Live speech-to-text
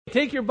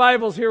Take your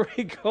Bibles, here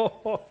we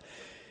go.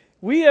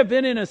 We have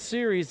been in a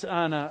series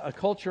on a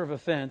culture of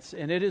offense,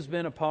 and it has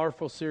been a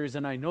powerful series,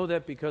 and I know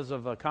that because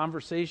of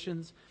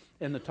conversations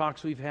and the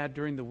talks we've had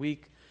during the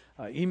week,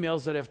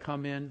 emails that have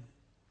come in.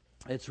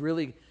 It's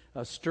really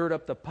stirred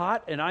up the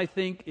pot, and I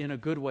think in a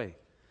good way.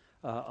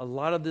 A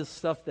lot of this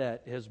stuff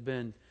that has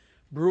been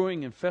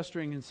brewing and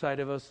festering inside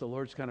of us, the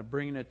Lord's kind of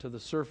bringing it to the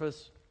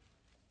surface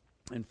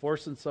and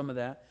forcing some of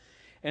that.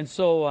 And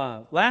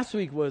so last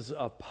week was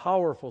a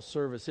powerful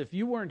service. If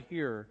you weren't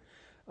here,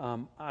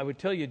 I would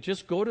tell you,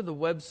 just go to the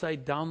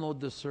website, download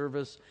the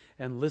service,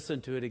 and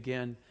listen to it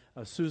again.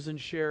 Susan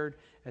shared,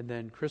 and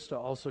then Krista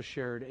also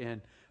shared,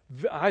 and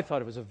I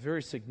thought it was a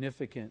very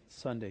significant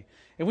Sunday.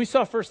 And we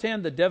saw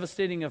firsthand the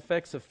devastating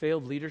effects of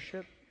failed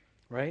leadership,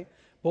 right?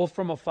 Both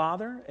from a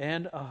father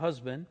and a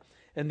husband,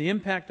 and the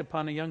impact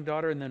upon a young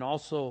daughter, and then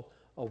also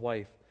a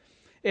wife.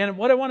 And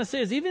what I want to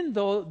say is, even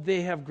though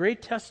they have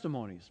great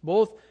testimonies,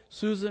 both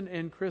Susan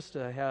and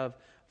Krista have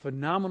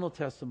phenomenal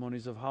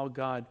testimonies of how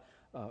God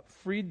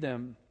freed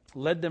them,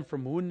 led them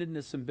from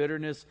woundedness and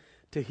bitterness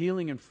to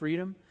healing and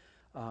freedom.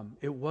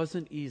 It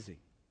wasn't easy,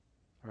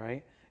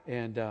 right?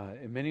 And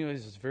in many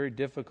ways, it's very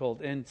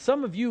difficult. And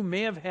some of you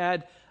may have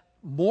had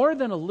more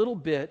than a little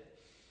bit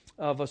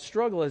of a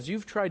struggle as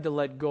you've tried to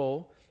let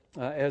go.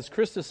 As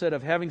Krista said,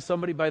 of having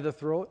somebody by the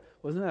throat.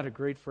 Wasn't that a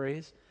great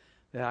phrase?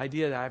 The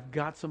idea that I've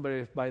got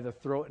somebody by the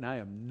throat and I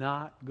am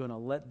not going to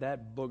let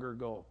that booger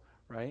go,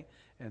 right?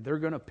 And they're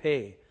going to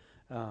pay.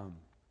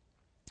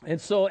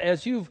 And so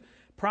as you've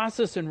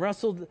processed and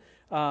wrestled,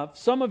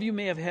 some of you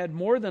may have had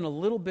more than a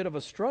little bit of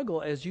a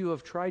struggle as you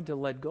have tried to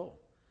let go.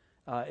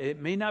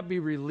 It may not be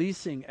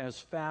releasing as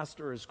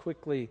fast or as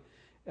quickly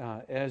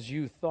as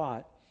you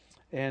thought.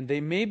 And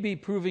they may be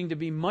proving to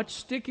be much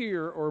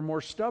stickier or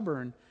more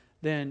stubborn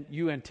than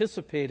you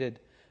anticipated.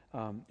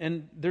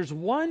 And there's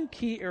one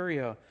key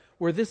area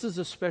where this is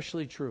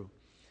especially true.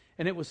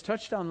 And it was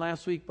touched on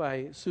last week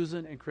by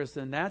Susan and Krista,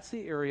 and that's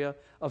the area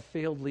of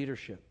failed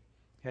leadership.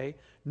 Okay?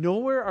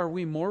 Nowhere are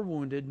we more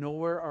wounded,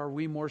 nowhere are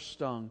we more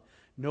stung,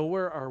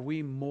 nowhere are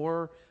we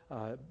more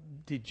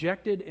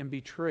dejected and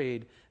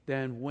betrayed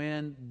than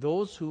when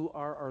those who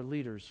are our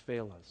leaders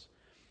fail us.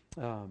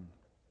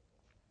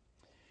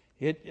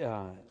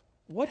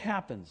 What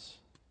happens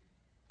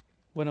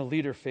when a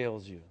leader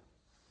fails you?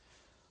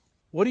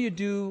 What do you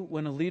do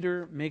when a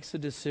leader makes a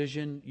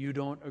decision you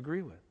don't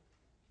agree with?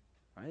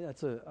 Right?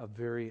 That's a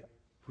very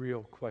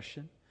real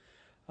question.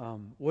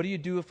 What do you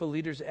do if a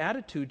leader's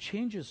attitude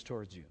changes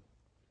towards you?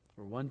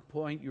 At one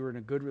point you were in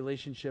a good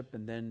relationship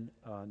and then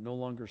no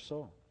longer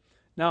so.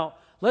 Now,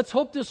 let's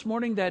hope this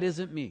morning that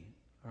isn't me,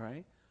 all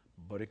right?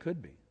 But it could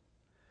be.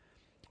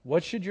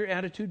 What should your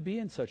attitude be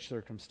in such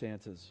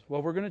circumstances?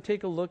 Well, we're going to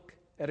take a look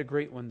at a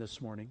great one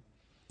this morning,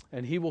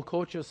 and he will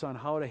coach us on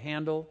how to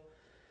handle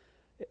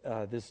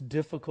this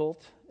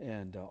difficult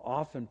and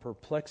often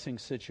perplexing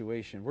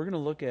situation. We're going to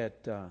look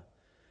at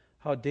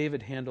how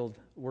David handled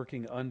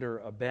working under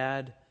a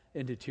bad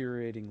and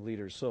deteriorating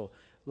leader. So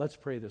let's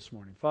pray this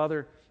morning.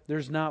 Father,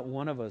 there's not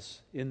one of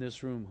us in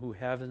this room who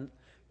haven't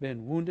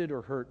been wounded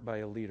or hurt by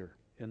a leader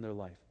in their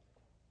life.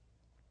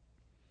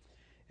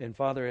 And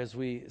Father, as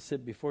we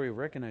sit before you,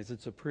 recognize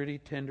it's a pretty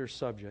tender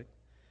subject.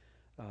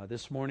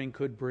 This morning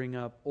could bring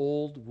up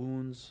old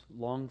wounds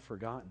long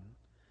forgotten.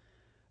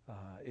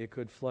 It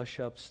could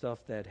flush up stuff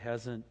that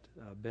hasn't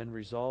been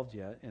resolved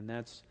yet. And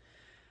that's,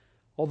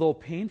 although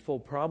painful,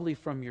 probably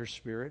from your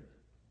spirit,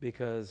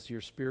 because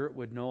your spirit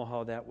would know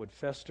how that would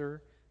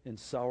fester and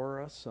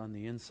sour us on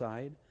the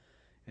inside,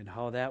 and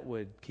how that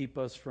would keep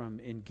us from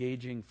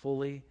engaging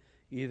fully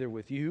either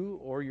with you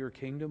or your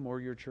kingdom or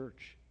your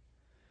church.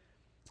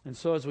 And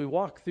so as we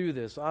walk through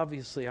this,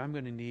 obviously I'm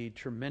going to need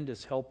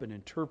tremendous help in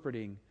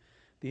interpreting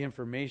the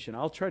information.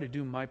 I'll try to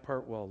do my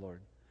part well,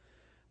 Lord.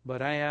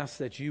 But I ask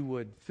that you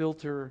would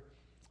filter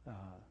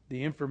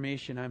the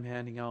information I'm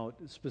handing out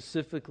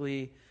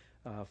specifically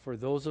for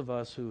those of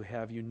us who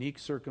have unique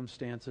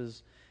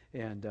circumstances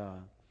and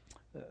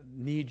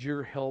need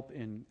your help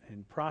in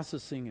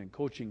processing and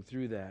coaching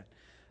through that.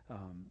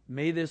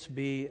 May this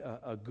be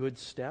a good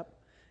step,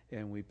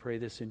 and we pray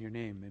this in your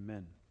name.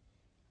 Amen.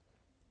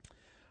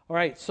 All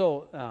right,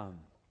 so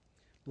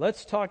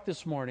let's talk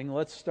this morning.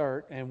 Let's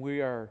start, and we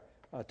are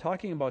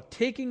talking about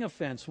taking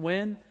offense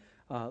when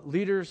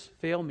leaders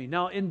fail me.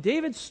 Now, in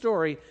David's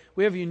story,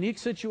 we have a unique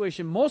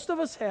situation. Most of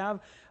us have,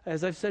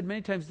 as I've said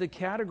many times, the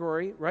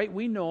category, right?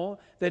 We know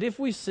that if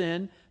we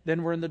sin,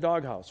 then we're in the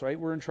doghouse, right?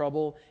 We're in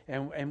trouble,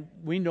 and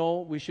we know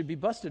we should be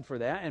busted for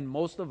that. And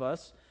most of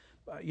us,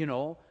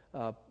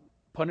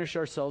 punish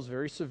ourselves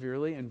very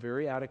severely and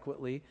very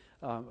adequately,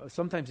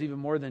 sometimes even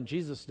more than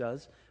Jesus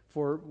does,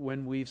 for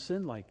when we've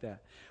sinned like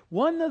that.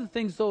 One of the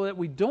things, though, that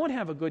we don't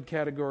have a good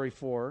category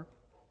for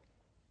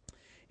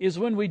is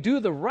when we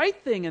do the right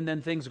thing and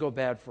then things go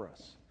bad for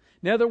us.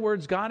 In other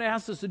words, God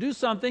asks us to do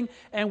something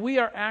and we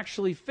are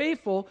actually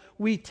faithful.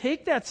 We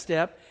take that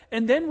step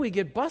and then we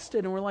get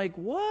busted and we're like,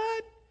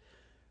 what?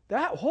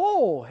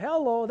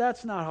 Hello,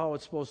 that's not how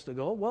it's supposed to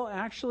go. Well,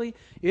 actually,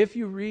 if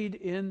you read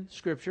in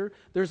Scripture,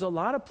 there's a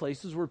lot of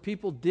places where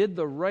people did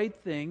the right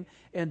thing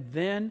and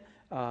then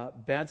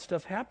bad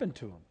stuff happened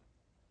to them.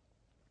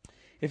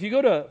 If you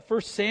go to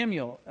 1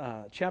 Samuel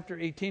chapter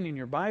 18 in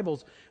your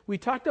Bibles, we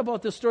talked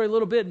about this story a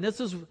little bit, and this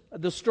is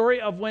the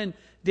story of when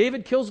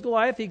David kills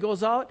Goliath. He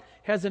goes out,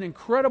 has an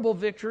incredible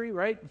victory,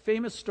 right?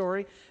 Famous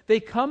story. They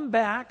come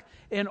back,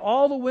 and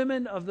all the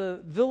women of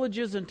the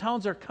villages and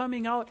towns are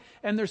coming out,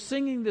 and they're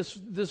singing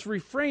this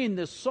refrain,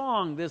 this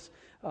song,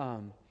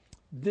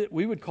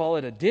 we would call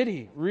it a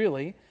ditty,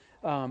 really.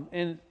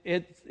 And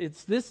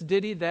it's this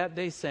ditty that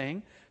they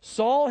sang.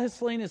 Saul has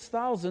slain his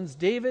thousands,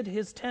 David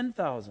his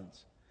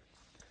 10,000s.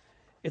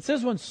 It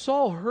says when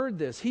Saul heard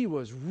this, he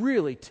was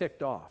really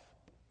ticked off.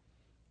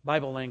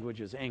 Bible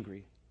language is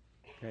angry,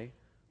 okay?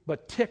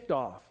 But ticked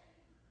off.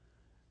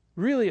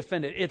 Really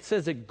offended. It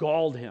says it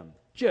galled him,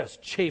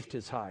 just chafed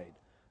his hide,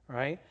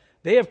 right?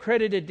 They have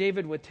credited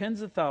David with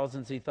tens of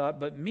thousands, he thought,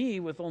 but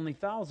me with only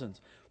thousands.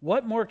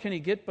 What more can he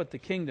get but the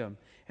kingdom?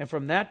 And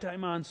from that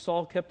time on,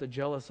 Saul kept a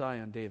jealous eye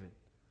on David.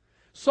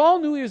 Saul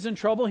knew he was in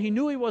trouble. He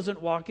knew he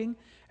wasn't walking,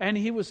 and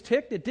he was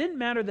ticked. It didn't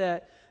matter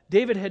that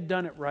David had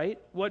done it right.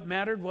 What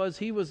mattered was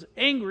he was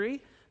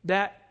angry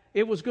that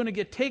it was going to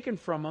get taken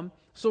from him.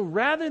 So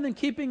rather than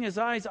keeping his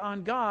eyes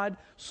on God,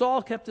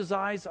 Saul kept his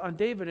eyes on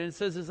David. And it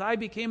says his eye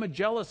became a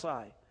jealous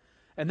eye.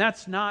 And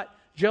that's not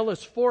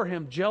jealous for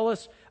him,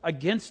 jealous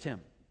against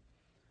him.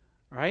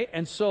 Right?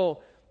 And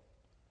so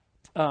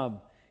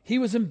he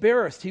was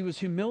embarrassed. He was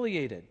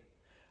humiliated.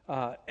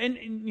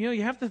 And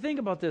you have to think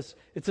about this.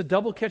 It's a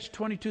double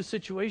catch-22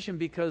 situation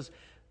because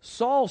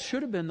Saul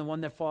should have been the one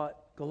that fought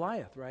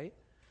Goliath, right?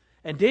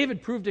 And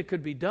David proved it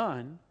could be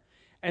done.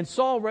 And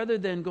Saul, rather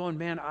than going,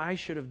 man, I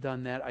should have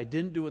done that. I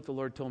didn't do what the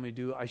Lord told me to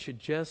do. I should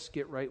just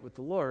get right with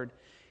the Lord.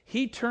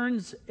 He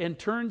turns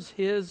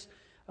his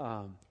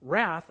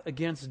wrath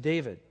against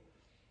David.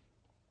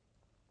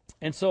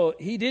 And so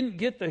he didn't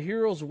get the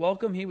hero's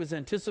welcome he was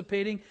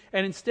anticipating.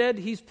 And instead,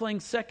 he's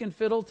playing second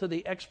fiddle to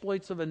the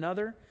exploits of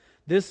another.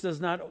 This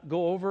does not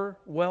go over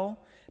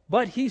well.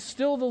 But he's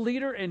still the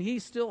leader, and he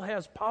still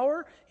has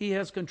power. He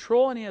has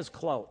control, and he has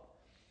clout.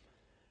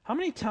 How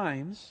many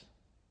times,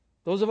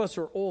 those of us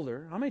who are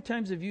older, how many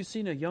times have you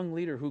seen a young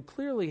leader who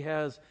clearly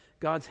has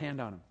God's hand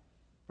on him,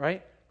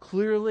 right?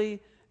 Clearly,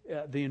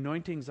 the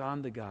anointing's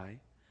on the guy,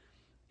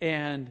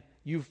 and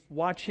you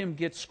watch him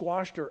get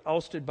squashed or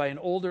ousted by an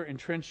older,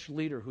 entrenched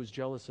leader who's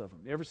jealous of him.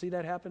 You ever see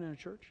that happen in a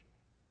church?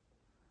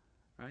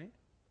 Right?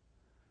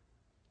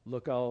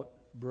 Look out,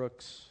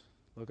 Brooks.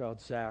 Look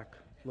out, Zach.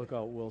 Look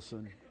out,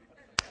 Wilson.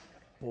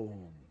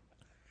 Boom.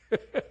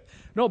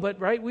 No, but,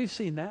 right, we've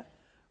seen that,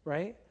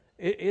 right?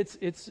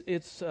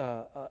 It's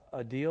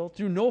a deal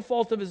through no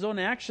fault of his own.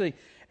 Actually,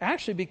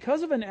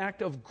 because of an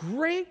act of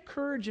great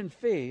courage and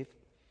faith,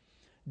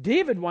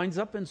 David winds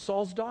up in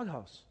Saul's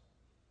doghouse.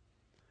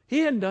 He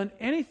hadn't done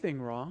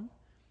anything wrong.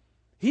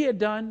 He had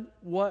done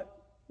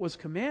what was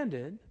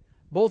commanded,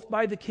 both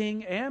by the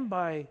king and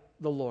by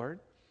the Lord,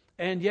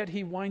 and yet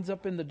he winds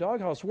up in the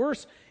doghouse.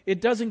 Worse,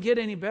 it doesn't get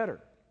any better.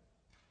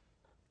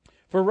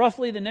 For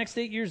roughly the next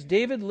 8 years,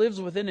 David lives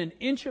within an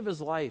inch of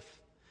his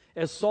life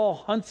as Saul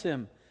hunts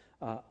him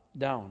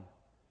down.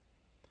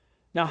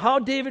 Now, how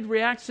David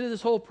reacts to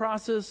this whole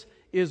process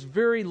is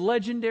very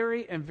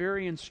legendary and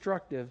very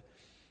instructive.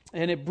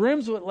 And it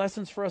brims with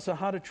lessons for us on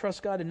how to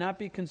trust God and not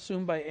be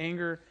consumed by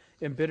anger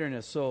and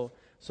bitterness. So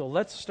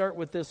let's start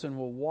with this and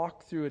we'll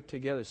walk through it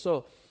together.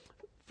 So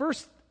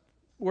first,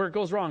 where it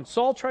goes wrong,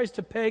 Saul tries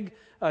to peg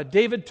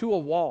David to a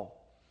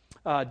wall.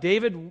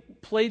 David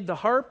played the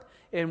harp,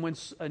 and when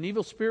an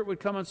evil spirit would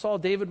come on Saul,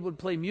 David would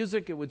play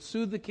music. It would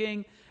soothe the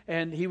king,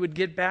 and he would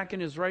get back in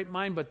his right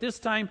mind. But this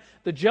time,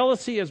 the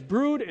jealousy has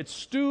brewed, it's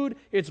stewed,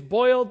 it's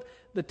boiled,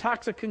 the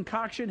toxic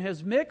concoction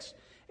has mixed.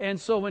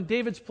 And so when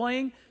David's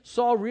playing,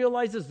 Saul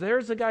realizes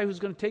there's a guy who's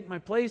going to take my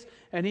place,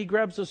 and he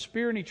grabs a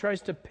spear and he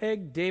tries to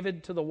peg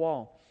David to the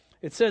wall.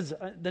 It says,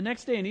 the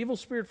next day an evil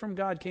spirit from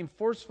God came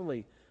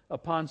forcefully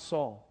upon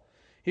Saul.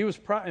 He was,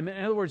 in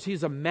other words,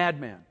 he's a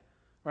madman.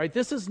 Right?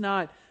 This is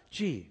not,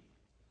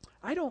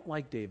 I don't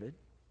like David.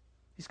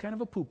 He's kind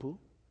of a poo-poo.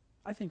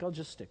 I think I'll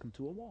just stick him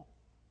to a wall.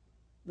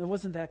 There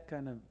wasn't that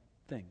kind of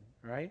thing,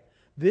 right?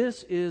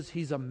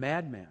 He's a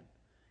madman.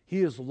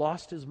 He has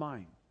lost his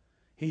mind.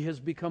 He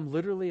has become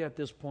literally at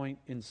this point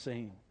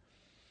insane.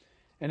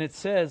 And it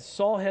says,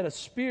 Saul had a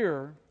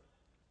spear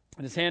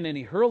in his hand and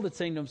he hurled it,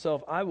 saying to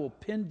himself, I will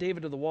pin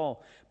David to the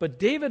wall. But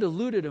David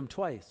eluded him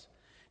twice.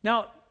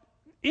 Now,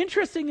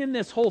 interesting in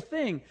this whole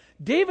thing,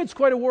 David's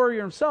quite a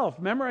warrior himself.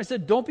 Remember I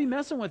said, don't be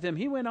messing with him.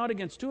 He went out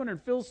against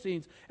 200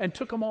 Philistines and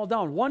took them all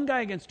down. One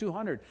guy against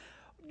 200.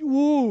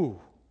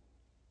 Woo!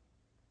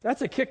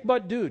 That's a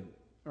kick-butt dude,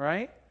 all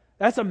right?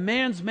 That's a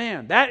man's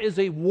man. That is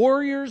a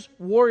warrior's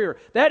warrior.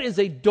 That is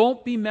a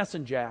don't be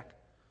messing, Jack,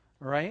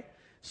 all right?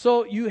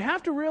 So you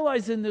have to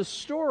realize in this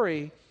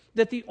story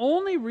that the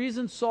only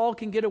reason Saul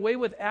can get away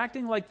with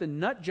acting like the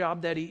nut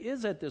job that he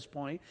is at this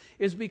point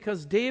is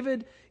because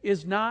David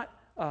is not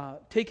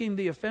taking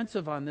the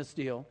offensive on this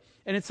deal.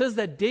 And it says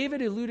that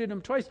David eluded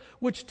him twice,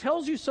 which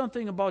tells you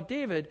something about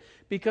David,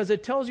 because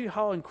it tells you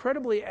how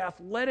incredibly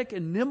athletic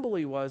and nimble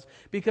he was.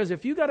 Because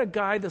if you got a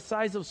guy the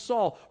size of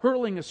Saul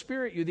hurling a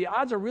spear at you, the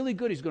odds are really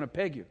good he's going to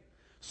peg you.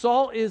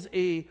 Saul is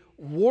a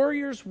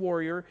warrior's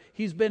warrior.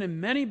 He's been in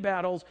many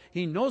battles.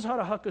 He knows how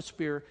to huck a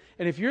spear.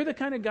 And if you're the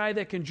kind of guy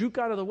that can juke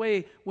out of the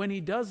way when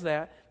he does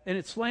that, and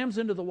it slams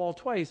into the wall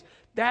twice,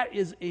 that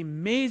is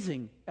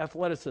amazing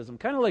athleticism.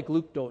 Kind of like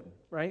Luke Doughton,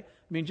 right?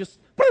 I mean, just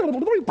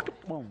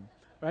boom,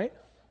 right?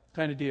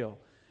 Kind of deal.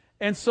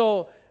 And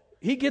so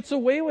he gets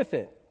away with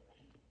it.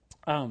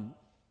 A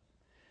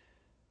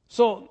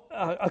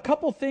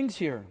couple things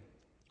here.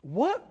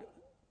 What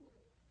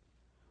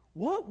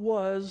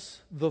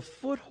was the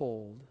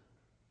foothold?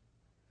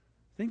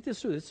 Think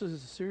this through. This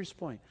is a serious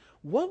point.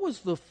 What was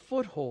the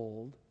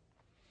foothold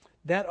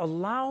that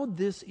allowed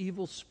this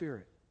evil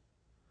spirit?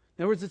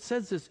 In other words, it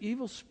says this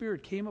evil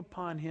spirit came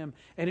upon him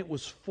and it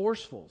was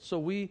forceful. So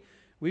we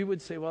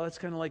would say, well, that's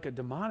kind of like a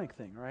demonic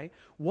thing, right?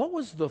 What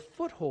was the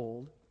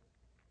foothold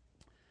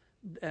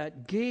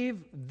that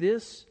gave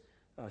this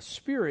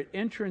spirit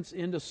entrance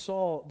into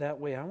Saul that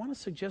way? I want to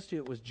suggest to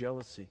you it was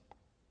jealousy.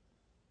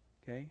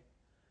 Okay?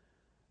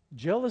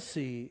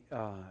 Jealousy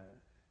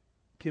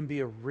can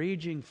be a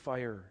raging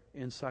fire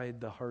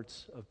inside the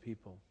hearts of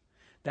people.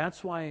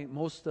 That's why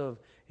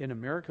in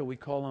America, we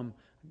call them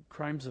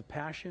crimes of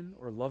passion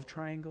or love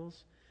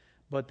triangles,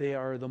 but they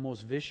are the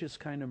most vicious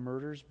kind of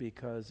murders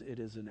because it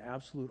is an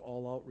absolute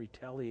all-out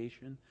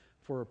retaliation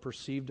for a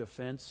perceived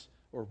offense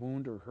or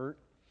wound or hurt.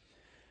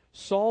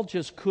 Saul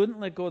just couldn't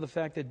let go of the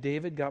fact that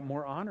David got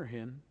more honor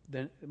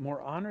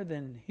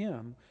than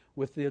him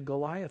with the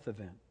Goliath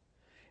event.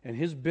 And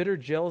his bitter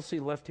jealousy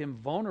left him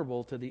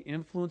vulnerable to the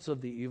influence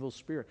of the evil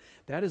spirit.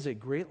 That is a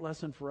great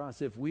lesson for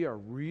us. If we are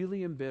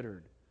really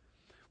embittered,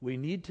 we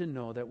need to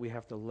know that we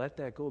have to let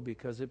that go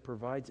because it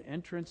provides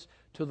entrance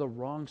to the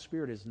wrong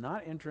spirit. It's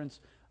not entrance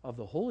of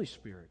the Holy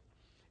Spirit.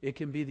 It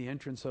can be the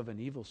entrance of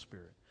an evil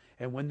spirit.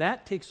 And when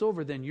that takes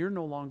over, then you're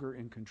no longer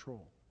in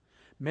control.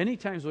 Many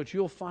times what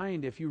you'll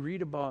find if you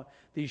read about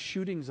these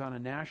shootings on a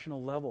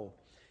national level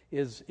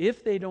is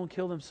if they don't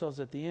kill themselves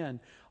at the end,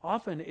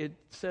 often it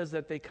says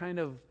that they kind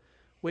of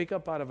wake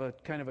up out of a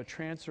kind of a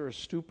trance or a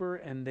stupor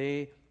and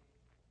they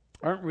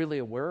aren't really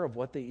aware of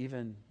what they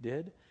even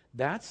did.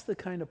 That's the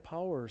kind of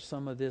power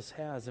some of this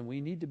has, and we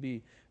need to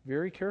be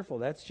very careful.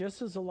 That's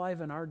just as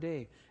alive in our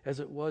day as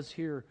it was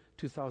here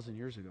 2,000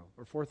 years ago,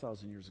 or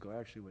 4,000 years ago,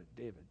 actually, with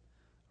David.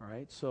 All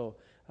right? So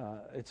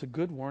it's a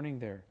good warning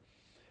there.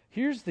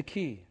 Here's the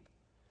key.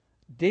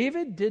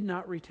 David did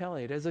not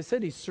retaliate. As I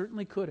said, he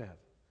certainly could have.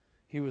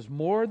 He was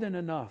more than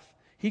enough.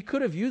 He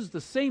could have used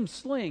the same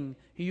sling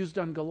he used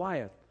on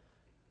Goliath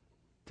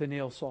to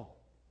nail Saul.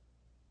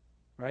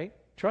 Right?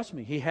 Trust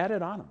me, he had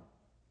it on him.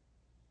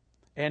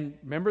 And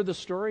remember the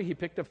story? He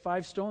picked up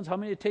 5 stones. How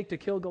many did it take to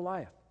kill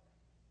Goliath?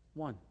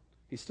 1.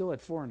 He still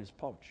had 4 in his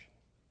pouch.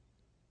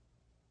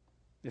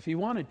 If he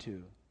wanted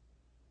to,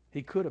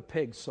 he could have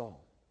pegged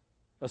Saul,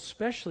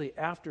 especially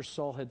after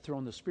Saul had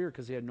thrown the spear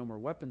because he had no more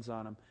weapons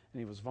on him and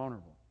he was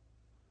vulnerable.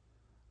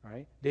 All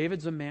right?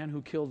 David's a man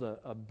who killed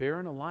a bear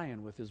and a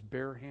lion with his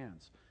bare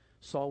hands.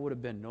 Saul would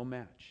have been no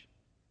match.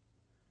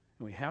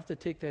 And we have to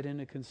take that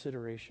into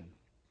consideration.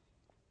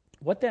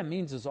 What that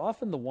means is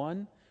often the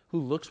one who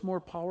looks more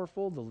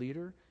powerful, the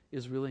leader,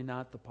 is really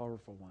not the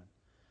powerful one.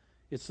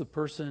 It's the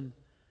person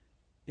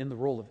in the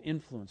role of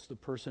influence, the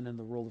person in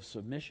the role of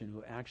submission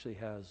who actually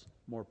has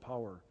more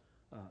power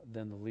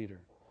than the leader.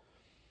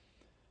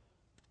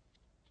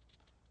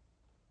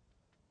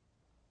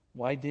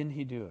 Why didn't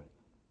he do it?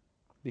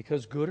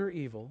 Because good or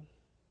evil,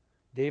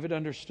 David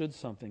understood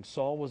something.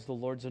 Saul was the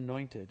Lord's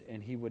anointed,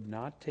 and he would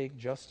not take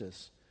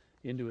justice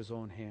into his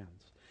own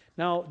hands.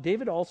 Now,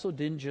 David also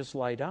didn't just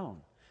lie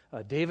down.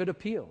 David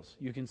appeals.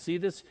 You can see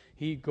this.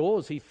 He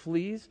goes, he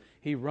flees,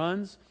 he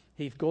runs,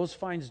 he goes,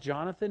 finds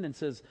Jonathan and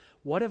says,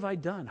 "What have I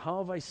done? How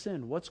have I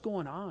sinned? What's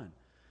going on?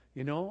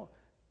 You know,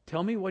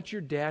 tell me what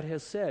your dad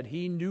has said."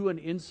 He knew an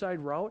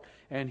inside route,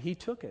 and he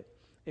took it.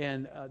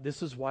 And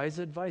this is wise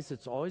advice.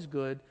 It's always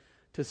good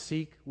to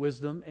seek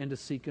wisdom and to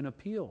seek an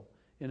appeal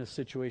in a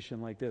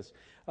situation like this.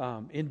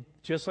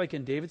 Just like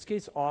in David's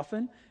case,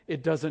 often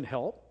it doesn't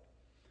help,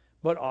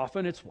 but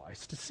often it's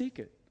wise to seek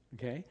it.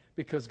 Okay?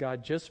 Because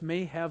God just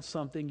may have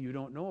something you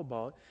don't know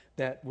about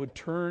that would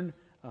turn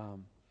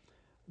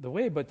the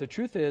way. But the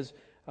truth is,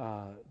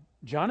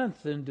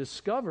 Jonathan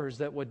discovers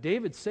that what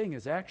David's saying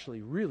is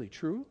actually really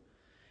true.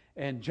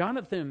 And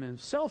Jonathan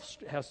himself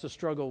has to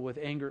struggle with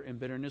anger and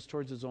bitterness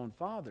towards his own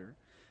father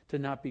to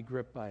not be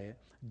gripped by it.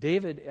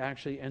 David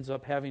actually ends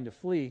up having to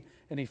flee,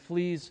 and he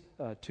flees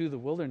to the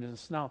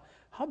wilderness. Now,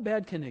 how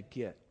bad can it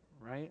get,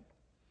 right?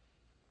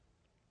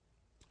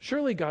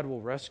 Surely God will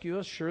rescue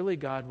us. Surely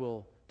God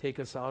will take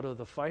us out of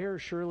the fire.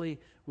 Surely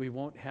we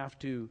won't have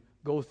to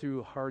go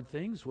through hard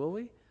things, will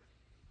we?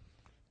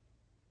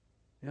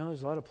 You know,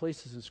 there's a lot of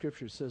places in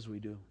Scripture that says we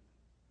do.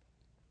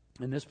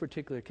 In this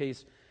particular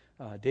case,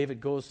 David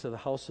goes to the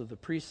house of the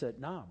priest at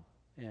Nob.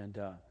 And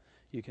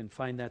You can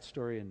find that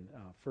story in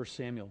 1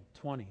 Samuel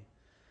 20.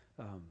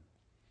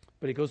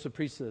 But he goes to the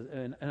priest,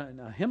 and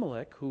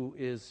Ahimelech, who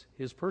is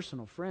his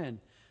personal friend,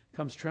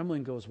 comes trembling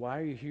and goes, why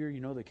are you here?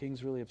 You know the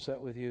king's really upset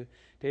with you.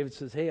 David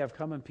says, hey, I've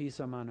come in peace.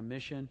 I'm on a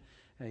mission.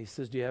 And he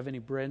says, do you have any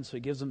bread? And so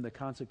he gives him the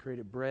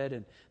consecrated bread,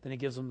 and then he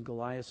gives him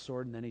Goliath's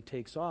sword, and then he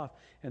takes off.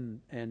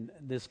 And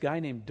this guy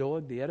named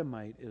Doeg the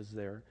Edomite is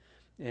there,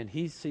 and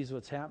he sees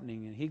what's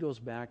happening, and he goes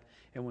back.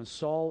 And when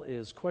Saul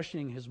is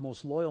questioning his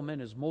most loyal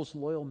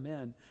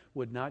men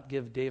would not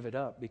give David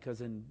up,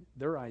 because in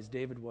their eyes,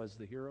 David was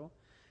the hero.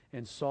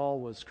 And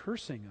Saul was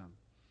cursing him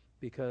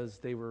because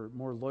they were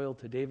more loyal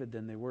to David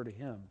than they were to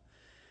him.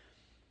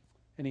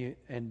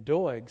 And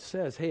Doeg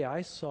says, hey,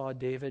 I saw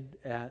David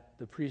at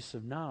the priests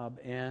of Nob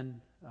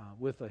and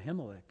with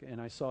Ahimelech. And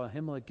I saw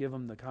Ahimelech give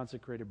him the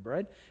consecrated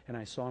bread, and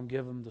I saw him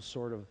give him the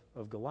sword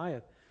of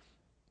Goliath.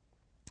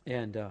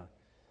 And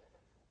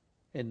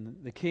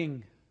the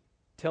king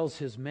tells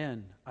his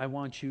men, I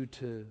want you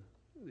to...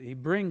 He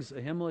brings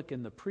Ahimelech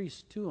and the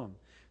priest to him.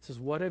 He says,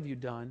 what have you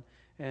done?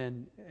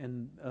 And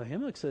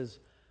Ahimelech says,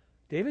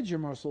 David's your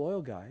most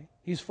loyal guy.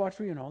 He's fought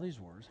for you in all these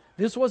wars.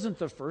 This wasn't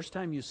the first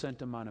time you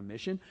sent him on a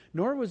mission,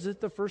 nor was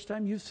it the first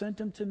time you sent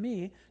him to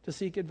me to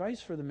seek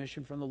advice for the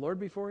mission from the Lord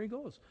before he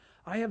goes.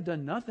 I have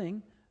done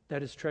nothing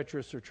that is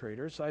treacherous or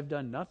traitorous. I've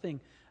done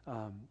nothing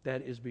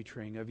that is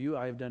betraying of you.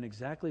 I have done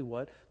exactly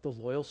what the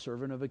loyal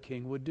servant of a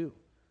king would do.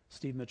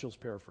 Steve Mitchell's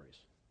paraphrase.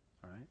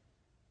 All right?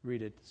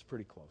 Read it. It's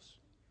pretty close.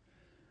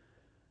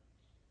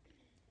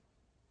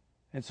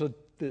 And so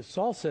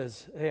Saul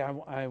says, hey,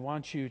 I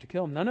want you to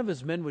kill him. None of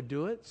his men would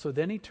do it. So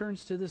then he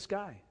turns to this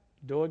guy,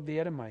 Doeg the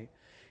Edomite.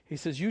 He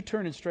says, you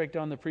turn and strike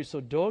down the priest. So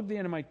Doeg the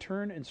Edomite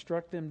turned and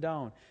struck them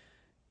down.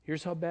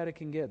 Here's how bad it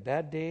can get.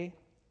 That day,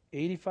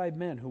 85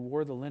 men who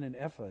wore the linen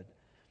ephod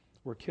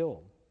were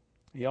killed.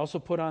 He also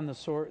put on the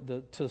sword.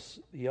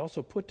 He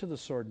also put to the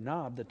sword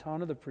Nob, the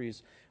town of the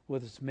priests,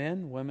 with its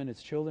men, women,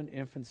 its children,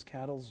 infants,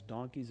 cattle,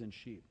 donkeys, and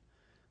sheep.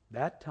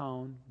 That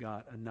town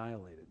got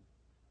annihilated.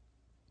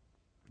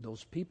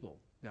 Those people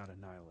got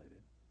annihilated.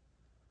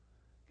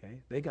 Okay?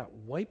 They got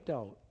wiped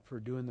out for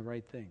doing the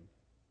right thing.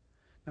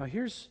 Now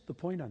here's the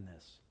point on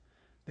this.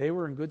 They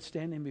were in good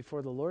standing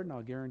before the Lord, and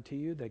I'll guarantee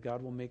you that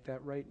God will make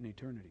that right in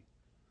eternity.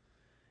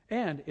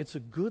 And it's a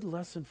good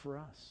lesson for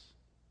us.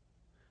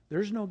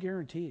 There's no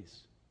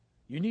guarantees.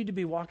 You need to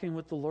be walking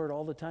with the Lord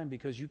all the time,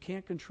 because you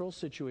can't control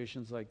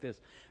situations like this.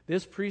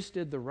 This priest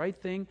did the right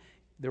thing.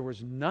 There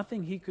was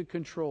nothing he could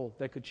control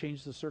that could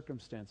change the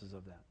circumstances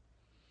of that.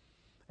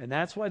 And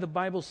that's why the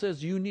Bible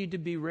says you need to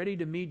be ready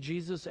to meet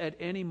Jesus at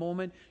any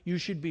moment. You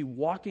should be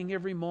walking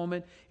every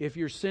moment. If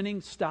you're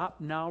sinning,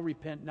 stop now,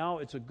 repent now.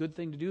 It's a good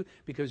thing to do,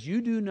 because you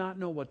do not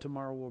know what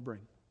tomorrow will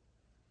bring.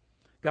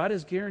 God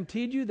has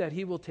guaranteed you that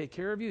He will take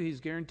care of you.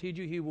 He's guaranteed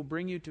you He will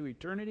bring you to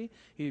eternity.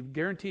 He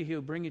guaranteed He'll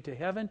bring you to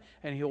heaven,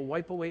 and He'll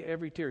wipe away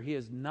every tear. He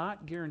has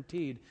not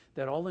guaranteed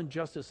that all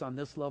injustice on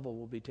this level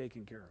will be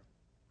taken care of.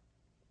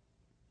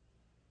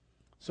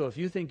 So if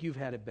you think you've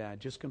had it bad,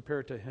 just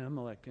compare it to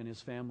Ahimelech and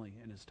his family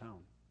and his town.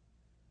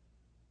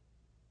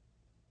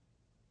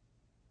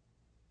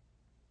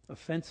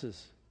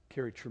 Offenses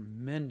carry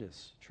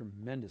tremendous,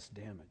 tremendous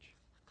damage.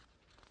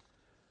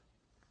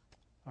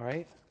 All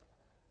right?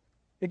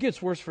 It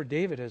gets worse for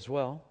David as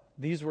well.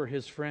 These were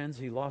his friends.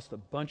 He lost a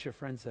bunch of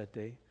friends that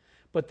day.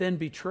 But then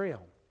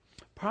betrayal.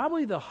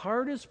 Probably the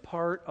hardest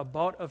part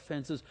about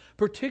offenses,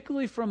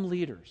 particularly from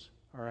leaders,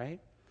 all right?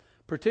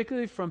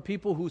 Particularly from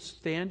people who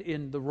stand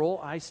in the role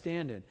I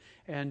stand in.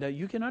 And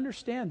you can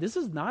understand, this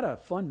is not a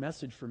fun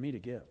message for me to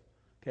give.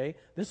 Okay?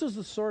 This is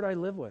the sort I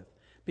live with.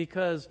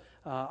 Because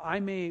I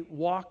may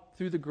walk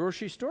through the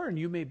grocery store and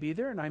you may be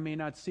there and I may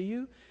not see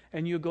you.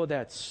 And you go,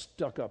 that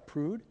stuck-up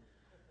prude.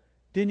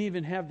 Didn't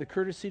even have the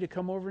courtesy to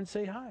come over and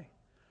say hi.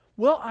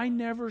 Well, I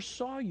never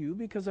saw you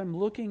because I'm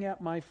looking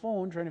at my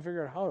phone trying to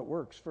figure out how it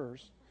works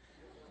first.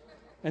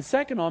 And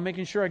second of all,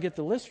 making sure I get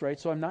the list right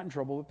so I'm not in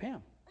trouble with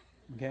Pam.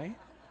 Okay?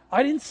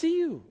 I didn't see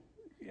you,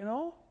 you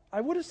know. I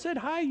would have said,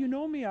 hi, you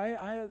know me.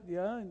 Yeah,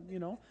 you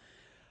know.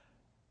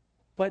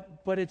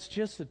 But it's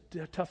just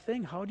a tough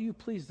thing. How do you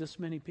please this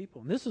many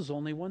people? And this is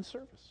only one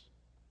service.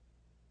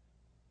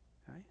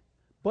 Okay?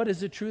 But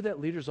is it true that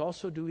leaders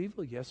also do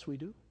evil? Yes, we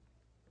do.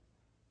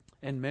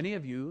 And many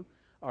of you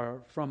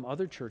are from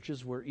other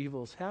churches where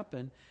evils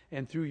happen,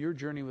 and through your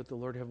journey with the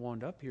Lord have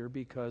wound up here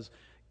because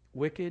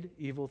wicked,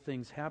 evil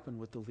things happen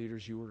with the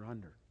leaders you were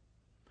under.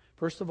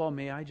 First of all,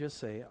 may I just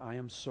say, I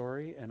am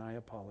sorry and I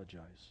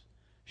apologize.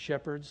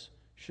 Shepherds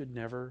should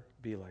never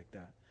be like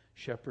that.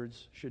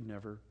 Shepherds should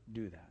never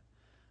do that.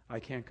 I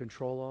can't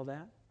control all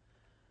that.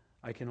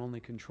 I can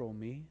only control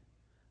me.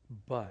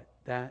 But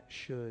that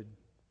should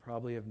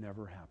probably have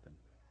never happened.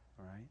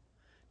 All right?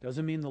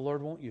 Doesn't mean the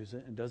Lord won't use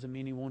it, and doesn't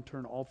mean He won't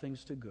turn all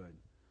things to good.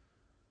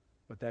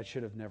 But that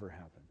should have never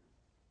happened.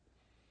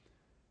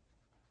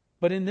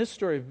 But in this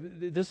story,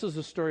 this is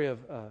the story of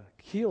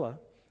Keilah.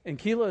 And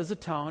Keilah is a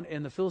town,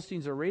 and the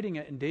Philistines are raiding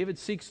it, and David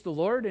seeks the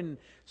Lord, and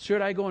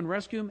should I go and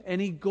rescue him?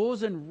 And he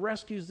goes and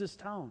rescues this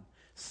town,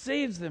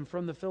 saves them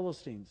from the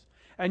Philistines.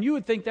 And you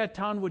would think that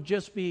town would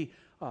just be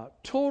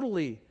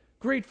totally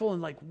grateful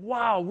and like,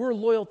 wow, we're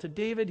loyal to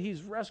David.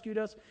 He's rescued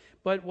us.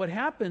 But what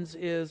happens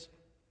is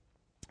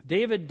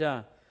David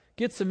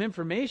gets some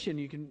information.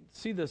 You can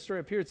see the story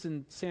up here. It's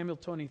in Samuel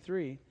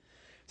 23. It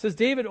says,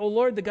 David, O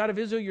Lord, the God of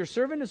Israel, your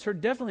servant has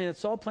heard definitely that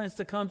Saul plans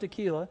to come to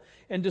Keilah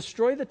and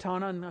destroy the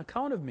town on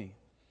account of me.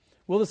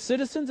 Will the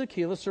citizens of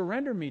Keilah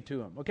surrender me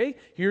to him? Okay,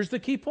 here's the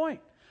key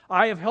point.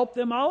 I have helped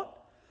them out.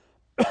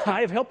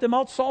 I have helped them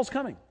out. Saul's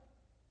coming.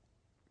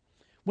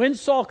 When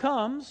Saul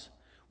comes,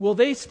 will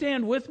they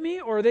stand with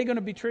me, or are they going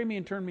to betray me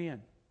and turn me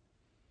in?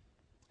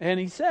 And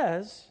he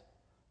says,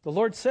 the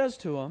Lord says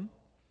to him,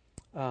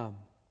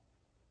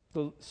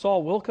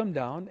 Saul will come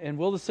down, and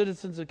will the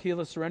citizens of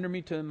Keilah surrender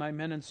me to my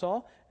men and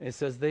Saul? And it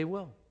says they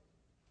will.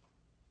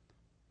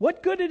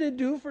 What good did it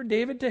do for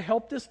David to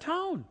help this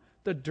town?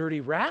 The dirty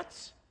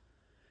rats?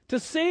 To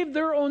save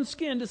their own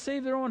skin, to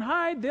save their own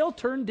hide, they'll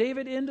turn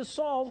David into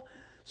Saul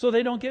so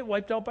they don't get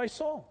wiped out by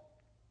Saul.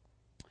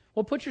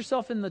 Well, put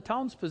yourself in the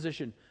town's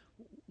position.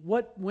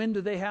 What win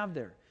do they have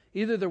there?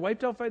 Either they're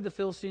wiped out by the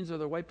Philistines or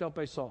they're wiped out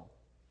by Saul.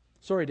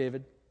 Sorry,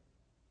 David.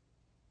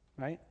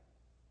 Right?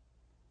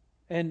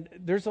 And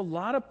there's a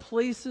lot of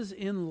places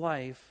in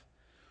life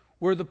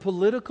where the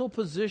political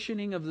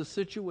positioning of the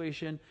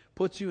situation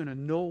puts you in a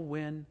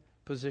no-win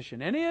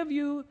position. Any of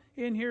you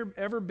in here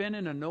ever been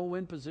in a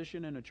no-win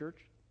position in a church?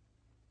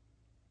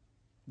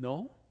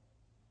 No?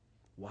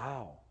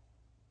 Wow.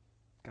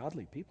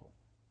 Godly people.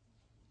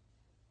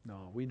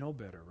 No, we know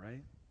better,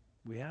 right?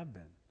 We have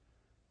been.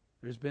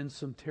 There's been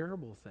some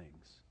terrible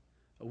things.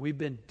 We've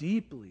been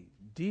deeply,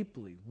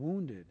 deeply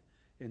wounded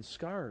and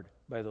scarred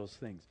by those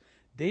things.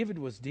 David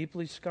was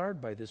deeply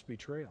scarred by this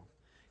betrayal.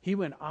 He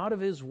went out of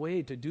his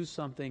way to do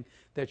something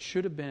that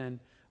should have been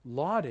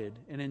lauded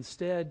and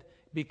instead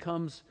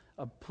becomes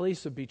a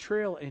place of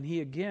betrayal, and he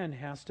again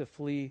has to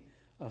flee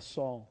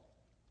Saul.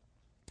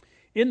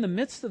 In the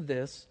midst of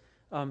this,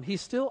 he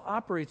still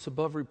operates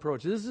above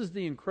reproach. This is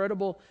the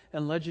incredible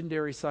and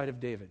legendary side of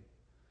David.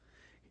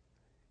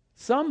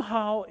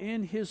 Somehow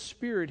in his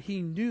spirit,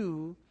 he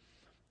knew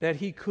that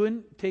he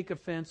couldn't take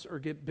offense or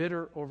get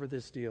bitter over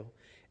this deal.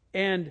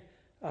 And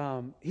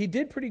he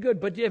did pretty good.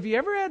 But have you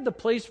ever had the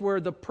place where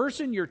the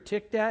person you're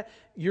ticked at,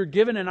 you're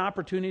given an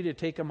opportunity to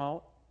take them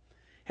out?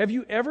 Have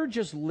you ever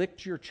just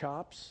licked your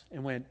chops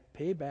and went,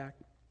 payback?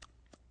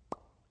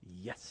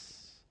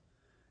 Yes.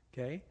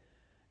 Okay?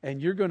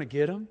 And you're going to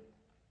get them,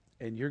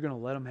 and you're going to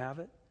let them have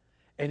it.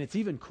 And it's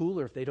even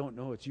cooler if they don't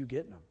know it's you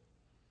getting them.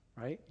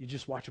 Right? You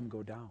just watch them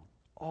go down.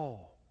 Oh,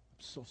 I'm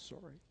so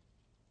sorry.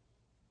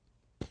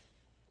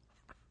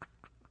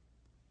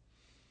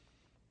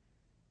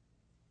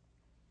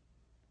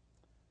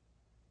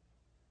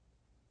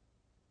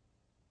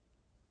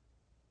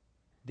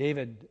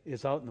 David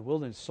is out in the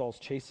wilderness. Saul's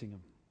chasing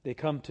him. They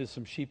come to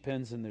some sheep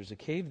pens, and there's a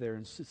cave there.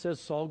 And it says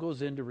Saul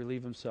goes in to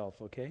relieve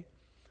himself, okay?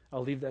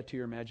 I'll leave that to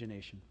your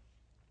imagination.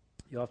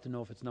 You'll have to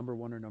know if it's number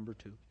 1 or number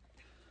 2.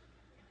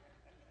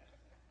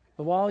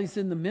 But while he's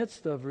in the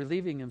midst of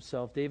relieving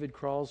himself, David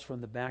crawls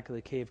from the back of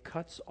the cave,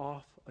 cuts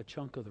off a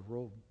chunk of the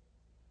robe.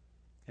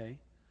 Okay?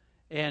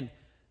 And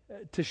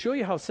to show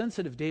you how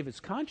sensitive David's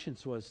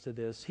conscience was to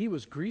this, he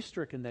was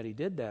grief-stricken that he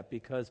did that,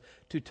 because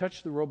to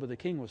touch the robe of the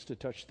king was to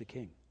touch the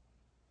king.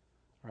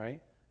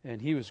 Right?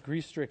 And he was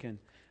grief-stricken.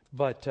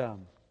 But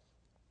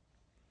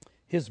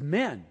his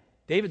men,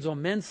 David's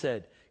own men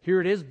said, here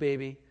it is,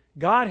 baby.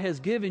 God has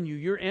given you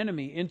your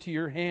enemy into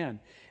your hand,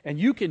 and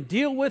you can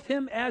deal with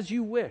him as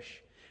you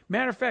wish.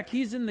 Matter of fact,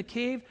 he's in the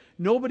cave.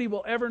 Nobody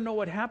will ever know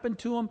what happened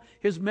to him.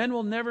 His men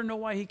will never know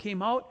why he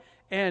came out.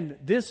 And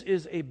this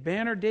is a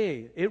banner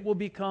day. It will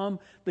become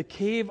the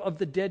cave of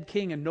the dead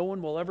king, and no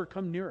one will ever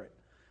come near it.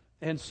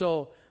 And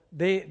so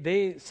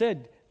they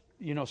said,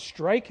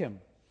 strike him.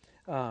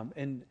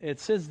 And it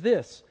says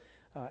this,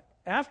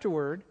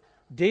 afterward,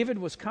 David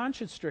was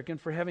conscience-stricken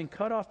for having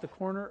cut off the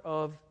corner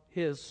of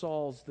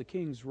Saul's, the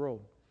king's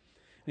robe.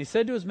 And he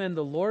said to his men,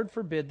 the Lord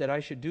forbid that I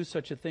should do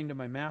such a thing to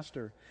my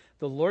master,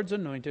 the Lord's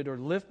anointed, or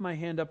lift my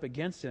hand up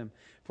against him,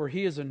 for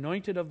he is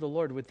anointed of the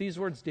Lord. With these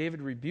words,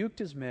 David rebuked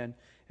his men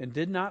and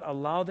did not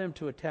allow them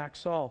to attack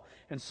Saul.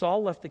 And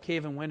Saul left the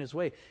cave and went his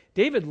way.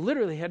 David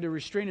literally had to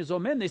restrain his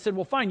own men. They said,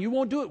 well, fine, you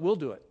won't do it. We'll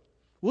do it.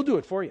 We'll do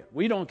it for you.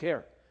 We don't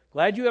care.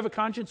 Glad you have a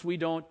conscience. We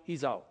don't.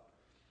 He's out.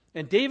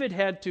 And David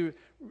had to,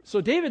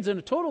 so David's in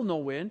a total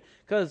no-win,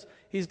 because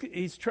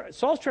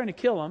Saul's trying to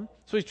kill him,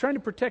 so he's trying to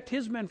protect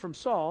his men from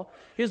Saul.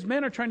 His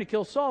men are trying to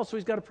kill Saul, so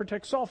he's got to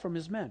protect Saul from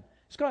his men.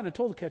 He's got in a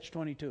total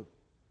catch-22.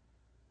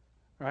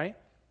 Right?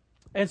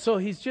 And so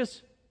he's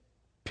just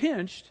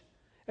pinched,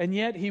 and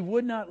yet he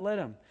would not let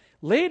him.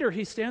 Later,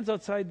 he stands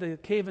outside the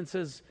cave and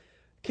says,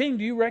 King,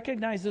 do you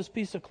recognize this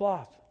piece of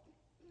cloth?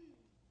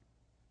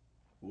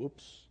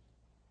 Whoops.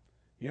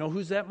 You know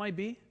whose that might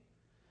be?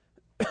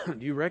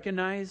 Do you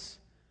recognize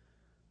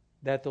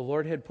that the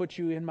Lord had put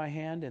you in my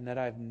hand, and that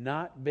I've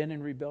not been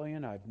in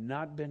rebellion, I've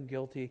not been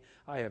guilty,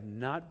 I have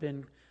not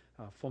been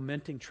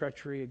fomenting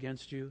treachery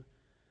against you?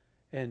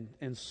 And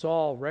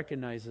Saul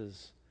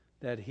recognizes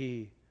that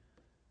he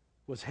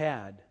was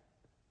had,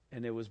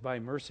 And it was by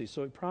mercy.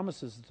 So he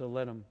promises to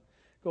let him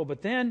go.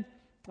 But then,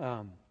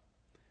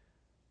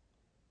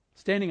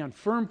 standing on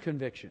firm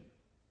conviction,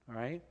 all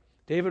right?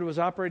 David was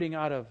operating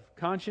out of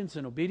conscience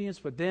and obedience,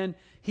 but then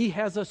he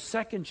has a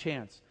second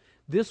chance.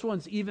 This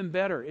one's even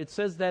better. It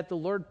says that the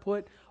Lord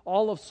put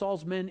all of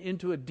Saul's men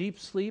into a deep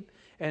sleep,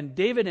 and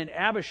David and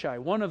Abishai,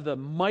 one of the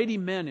mighty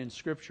men in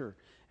Scripture,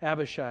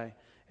 Abishai,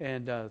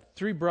 and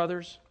 3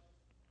 brothers,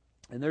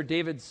 and they're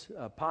David's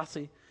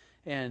posse,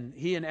 and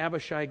he and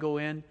Abishai go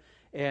in,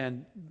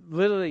 and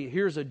literally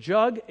here's a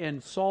jug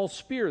and Saul's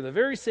spear, the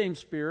very same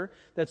spear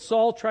that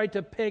Saul tried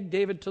to peg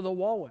David to the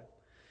wall with.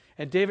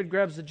 And David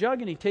grabs the jug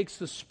and he takes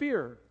the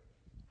spear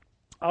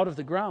out of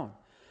the ground.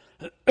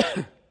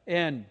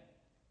 And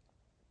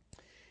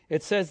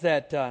it says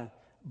that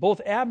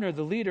both Abner,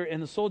 the leader,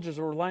 and the soldiers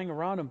were lying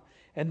around him.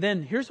 And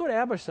then here's what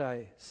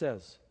Abishai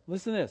says.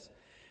 Listen to this.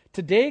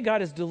 Today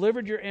God has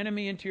delivered your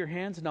enemy into your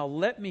hands. Now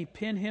let me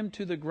pin him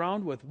to the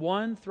ground with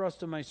one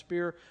thrust of my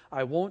spear.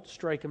 I won't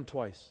strike him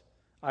twice,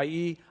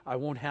 i.e., I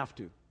won't have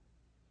to.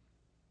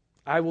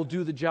 I will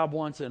do the job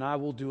once and I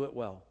will do it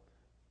well.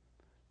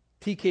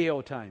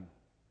 TKO time.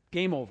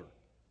 Game over.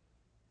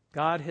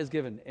 God has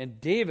given.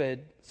 And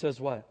David says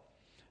what?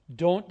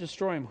 Don't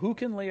destroy him. Who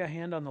can lay a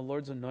hand on the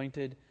Lord's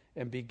anointed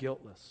and be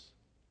guiltless?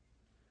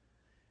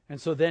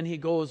 And so then he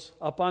goes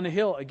up on the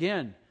hill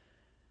again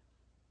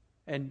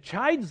and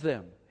chides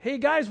them. Hey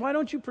guys, why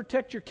don't you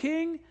protect your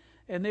king?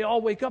 And they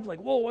all wake up like,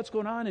 whoa, what's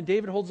going on? And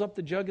David holds up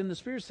the jug and the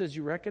spear, says,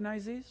 you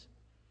recognize these?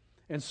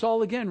 And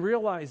Saul again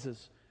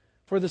realizes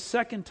for the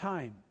second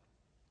time,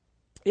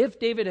 if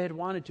David had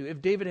wanted to,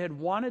 if David had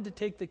wanted to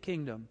take the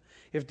kingdom,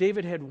 if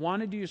David had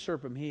wanted to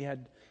usurp him, he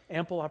had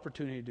ample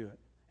opportunity to do it.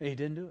 And he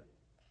didn't do it.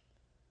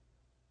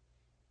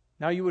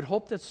 Now you would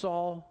hope that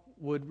Saul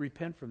would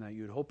repent from that.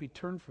 You would hope he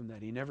turned from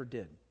that. He never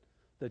did.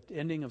 The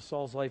ending of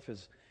Saul's life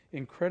is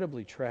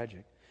incredibly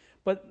tragic.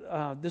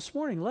 But this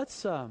morning,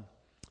 let's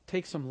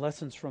take some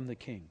lessons from the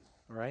king,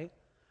 all right?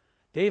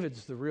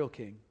 David's the real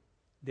king.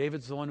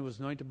 David's the one who was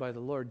anointed by the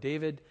Lord.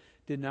 David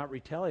did not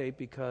retaliate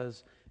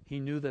because he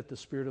knew that the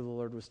Spirit of the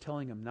Lord was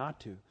telling him not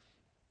to.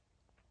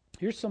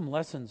 Here's some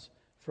lessons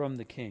from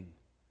the king.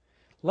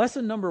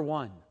 Lesson number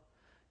 1.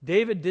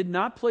 David did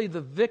not play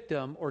the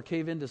victim or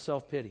cave into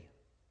self-pity.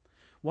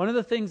 One of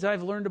the things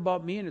I've learned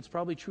about me, and it's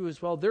probably true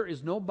as well, there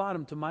is no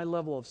bottom to my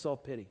level of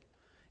self-pity.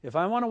 If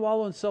I want to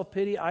wallow in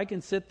self-pity, I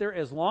can sit there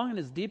as long and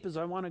as deep as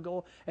I want to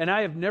go, and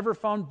I have never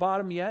found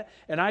bottom yet,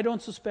 and I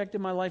don't suspect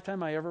in my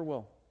lifetime I ever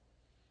will.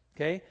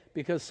 Okay?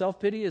 Because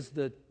self-pity is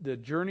the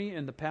journey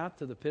and the path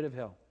to the pit of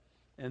hell.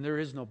 And there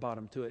is no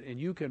bottom to it. And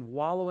you can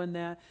wallow in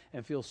that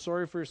and feel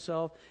sorry for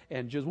yourself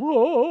and just,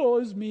 whoa,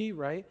 it's me,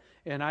 right?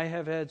 And I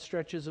have had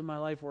stretches in my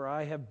life where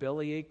I have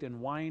belly ached and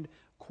whined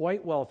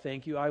quite well,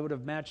 thank you. I would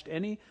have matched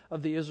any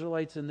of the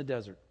Israelites in the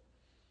desert.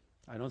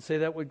 I don't say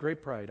that with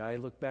great pride. I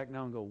look back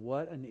now and go,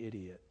 what an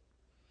idiot.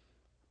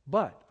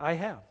 But I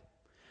have.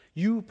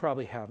 You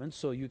probably haven't,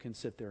 so you can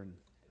sit there and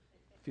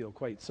feel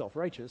quite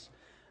self-righteous.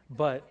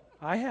 But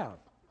I have.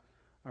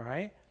 All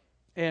right?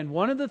 And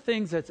one of the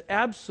things that's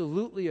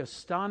absolutely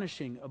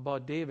astonishing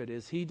about David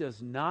is he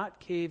does not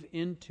cave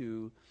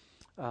into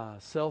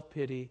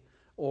self-pity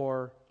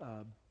or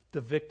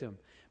the victim.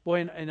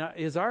 Boy, and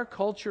is our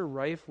culture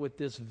rife with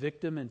this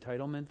victim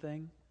entitlement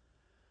thing?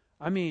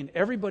 I mean,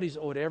 everybody's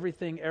owed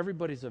everything.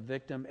 Everybody's a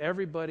victim.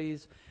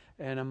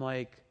 And I'm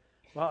like,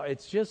 wow,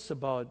 it's just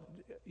about,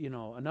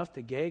 enough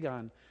to gag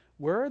on.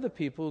 Where are the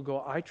people who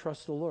go, I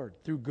trust the Lord?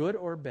 Through good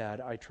or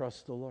bad, I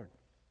trust the Lord.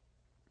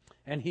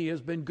 And he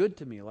has been good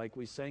to me, like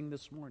we sang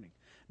this morning.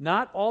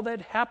 Not all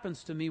that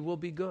happens to me will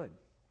be good.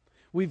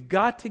 We've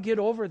got to get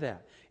over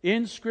that.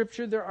 In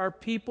Scripture, there are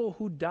people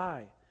who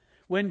die.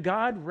 When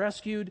God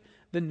rescued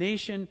the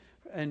nation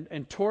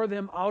and tore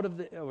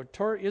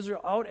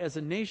Israel out as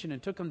a nation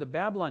and took them to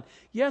Babylon,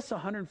 yes,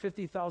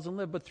 150,000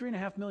 lived, but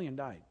 3.5 million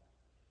died.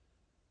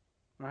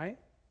 Right?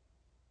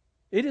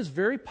 It is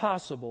very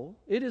possible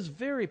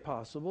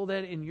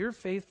that in your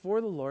faith for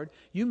the Lord,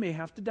 you may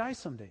have to die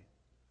someday.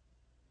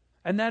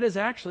 And that is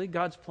actually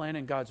God's plan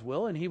and God's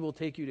will, and he will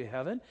take you to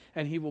heaven,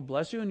 and he will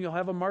bless you, and you'll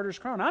have a martyr's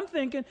crown. I'm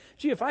thinking,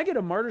 gee, if I get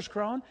a martyr's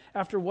crown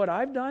after what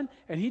I've done,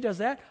 and he does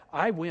that,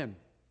 I win.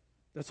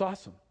 That's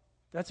awesome.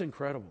 That's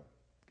incredible.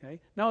 Okay.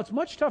 Now, it's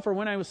much tougher.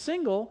 When I was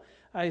single,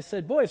 I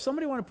said, boy, if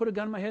somebody wanted to put a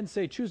gun in my head and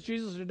say, choose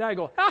Jesus or die, I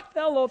go,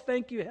 hello,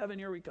 thank you, heaven,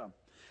 here we come.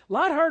 A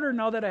lot harder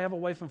now that I have a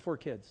wife and 4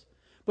 kids.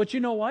 But you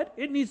know what?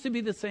 It needs to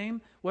be the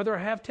same whether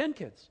I have 10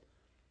 kids.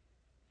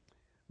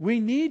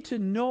 We need to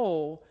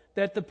know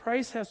that the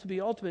price has to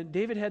be ultimate.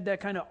 David had that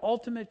kind of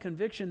ultimate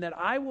conviction that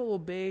I will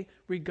obey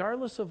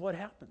regardless of what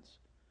happens.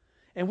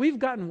 And we've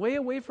gotten way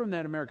away from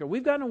that in America.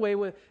 We've gotten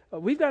to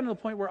the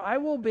point where I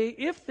will obey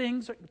if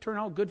things turn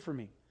out good for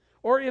me.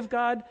 Or if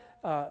God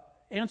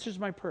answers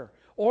my prayer.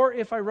 Or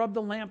if I rub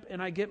the lamp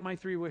and I get my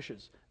 3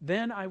 wishes.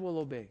 Then I will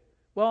obey.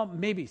 Well,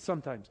 maybe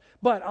sometimes.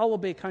 But I'll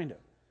obey kind of.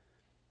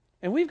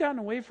 And we've gotten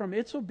away from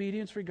its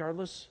obedience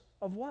regardless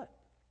of what.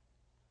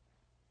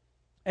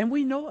 And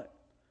we know it.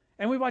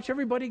 And we watch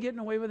everybody getting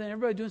away with it and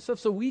everybody doing stuff.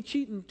 So we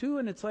cheat too.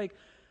 And it's like,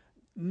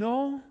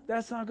 no,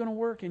 that's not going to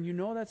work, and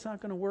that's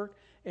not going to work,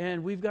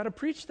 and we've got to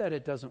preach that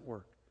it doesn't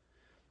work.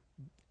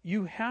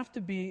 You have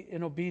to be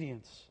in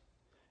obedience.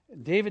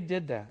 David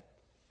did that.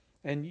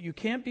 And you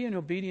can't be in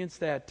obedience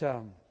that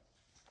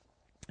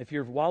if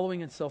you're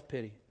wallowing in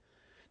self-pity.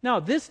 Now,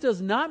 this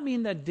does not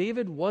mean that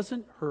David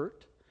wasn't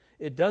hurt.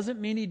 It doesn't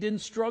mean he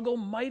didn't struggle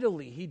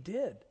mightily. He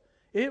did.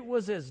 It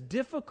was as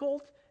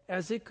difficult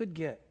as it could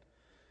get.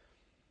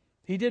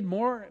 He did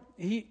more.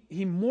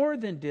 He more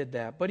than did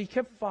that, but he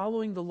kept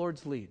following the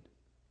Lord's lead.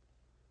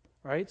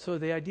 Right? So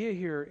the idea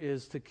here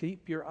is to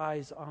keep your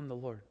eyes on the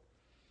Lord.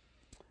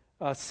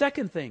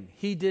 Second thing,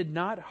 he did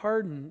not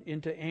harden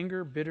into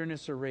anger,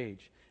 bitterness, or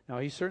rage. Now,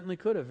 he certainly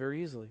could have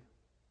very easily.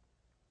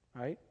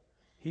 Right?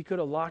 He could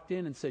have locked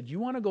in and said, you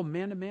want to go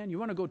man to man? You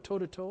want to go toe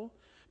to toe?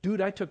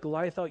 Dude, I took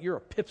Goliath out. You're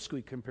a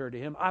pipsqueak compared to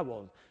him. I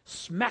will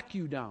smack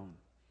you down.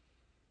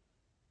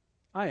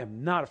 I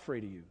am not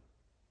afraid of you.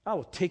 I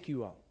will take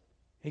you out.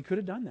 He could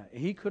have done that.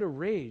 He could have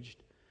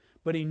raged,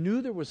 but he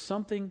knew there was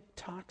something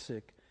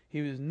toxic.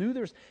 Knew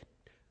there's.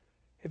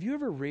 Have you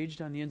ever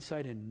raged on the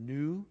inside and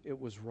knew it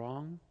was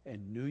wrong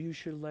and knew you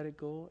should let it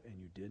go and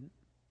you didn't?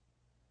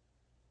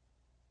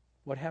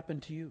 What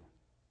happened to you?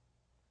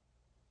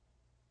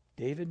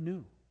 David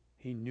knew.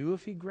 He knew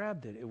if he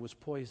grabbed it, it was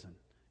poison.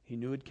 He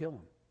knew it'd kill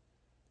him.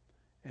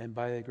 And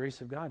by the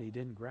grace of God, he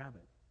didn't grab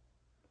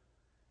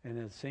it.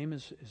 And the same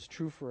is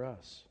true for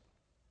us.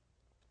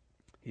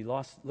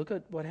 Look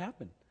at what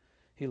happened.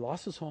 He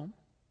lost his home.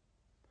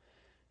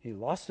 He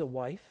lost a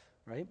wife,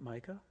 right?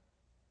 Michael.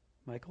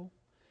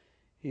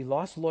 He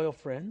lost loyal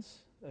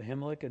friends,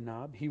 Ahimelech and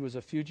Nob. He was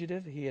a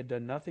fugitive. He had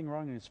done nothing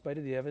wrong, and in spite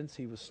of the evidence,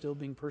 he was still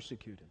being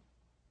persecuted.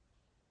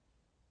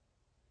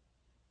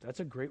 That's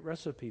a great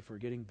recipe for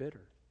getting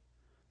bitter.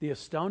 The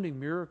astounding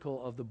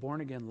miracle of the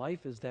born-again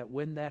life is that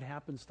when that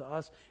happens to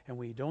us and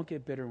we don't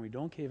get bitter and we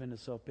don't cave into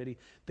self-pity,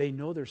 they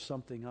know there's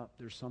something up,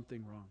 there's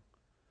something wrong.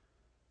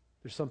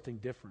 There's something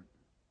different.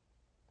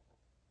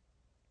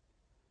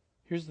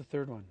 Here's the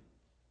third one.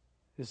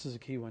 This is a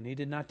key one. He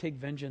did not take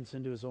vengeance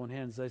into his own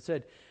hands. As I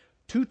said,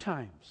 2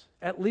 times,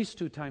 at least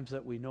 2 times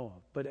that we know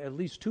of, but at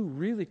least 2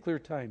 really clear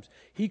times,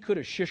 he could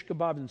have shish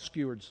kebab and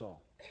skewered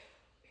Saul.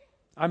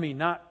 I mean,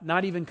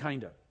 not even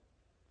kind of.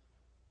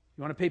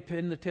 You want to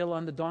pin the tail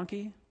on the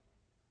donkey?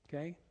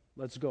 Okay,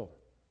 let's go.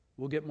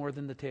 We'll get more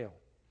than the tail.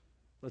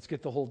 Let's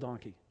get the whole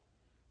donkey.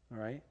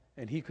 All right?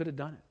 And he could have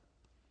done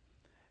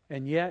it.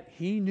 And yet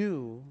he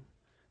knew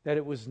that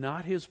it was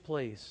not his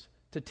place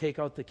to take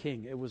out the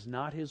king. It was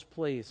not his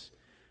place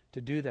to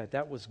do that.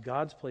 That was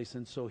God's place.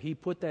 And so he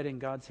put that in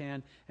God's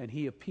hand and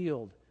he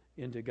appealed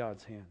into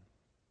God's hand.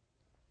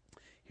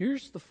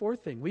 Here's the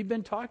fourth thing. We've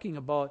been talking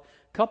about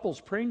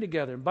couples praying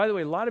together. And by the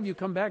way, a lot of you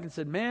come back and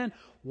said, man,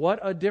 what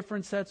a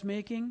difference that's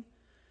making.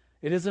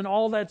 It isn't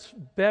all that's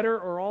better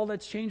or all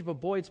that's changed, but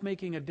boy, it's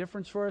making a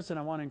difference for us. And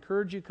I want to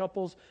encourage you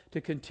couples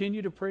to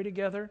continue to pray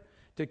together,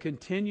 to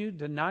continue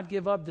to not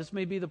give up. This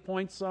may be the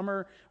point,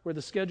 summer, where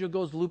the schedule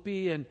goes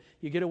loopy and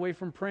you get away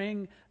from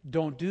praying.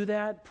 Don't do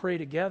that. Pray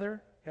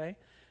together. Okay?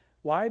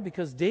 Why?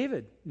 Because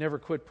David never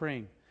quit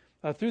praying.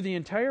 Through the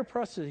entire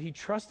process, he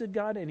trusted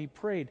God and he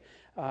prayed.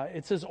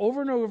 It says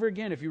over and over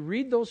again, if you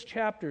read those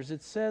chapters,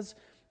 it says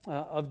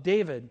of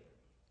David,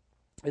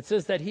 it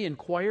says that he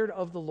inquired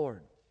of the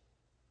Lord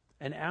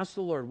and asked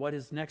the Lord what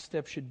his next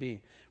step should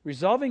be.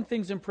 Resolving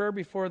things in prayer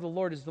before the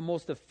Lord is the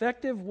most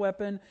effective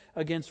weapon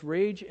against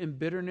rage and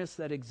bitterness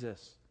that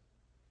exists.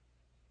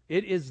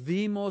 It is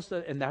the most,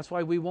 and that's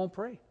why we won't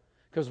pray,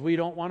 because we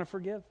don't want to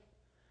forgive.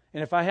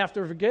 And if I have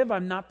to forgive,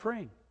 I'm not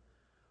praying.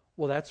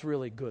 Well, that's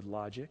really good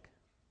logic,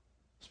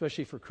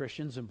 especially for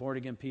Christians and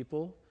born-again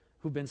people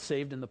who've been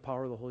saved in the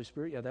power of the Holy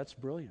Spirit. Yeah, that's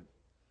brilliant.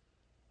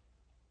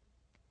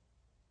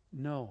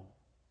 No.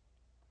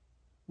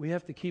 We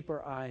have to keep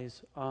our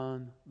eyes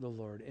on the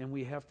Lord, and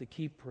we have to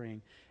keep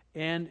praying.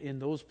 And in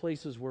those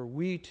places where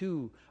we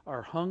too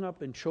are hung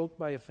up and choked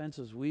by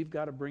offenses, we've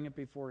got to bring it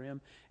before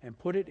Him and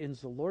put it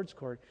into the Lord's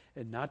court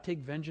and not take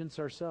vengeance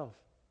ourselves.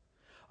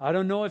 I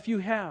don't know if you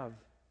have,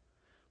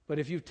 but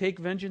if you take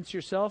vengeance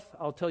yourself,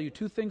 I'll tell you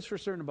 2 things for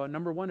certain about it.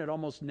 Number 1, it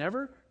almost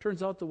never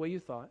turns out the way you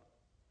thought.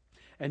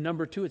 And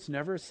number 2, it's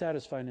never as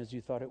satisfying as you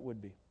thought it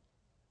would be.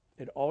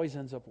 It always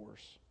ends up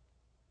worse.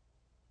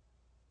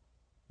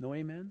 No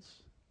amens?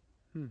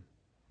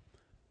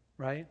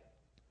 Right?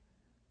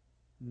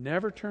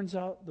 Never turns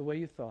out the way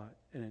you thought,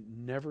 and it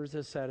never is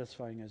as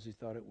satisfying as you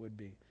thought it would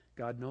be.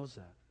 God knows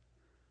that.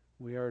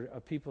 We are a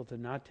people to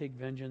not take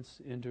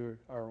vengeance into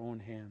our own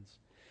hands.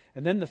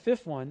 And then the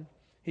 5th one,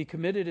 he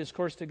committed his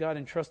course to God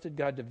and trusted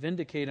God to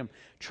vindicate him.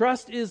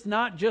 Trust is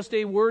not just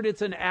a word,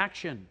 it's an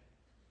action.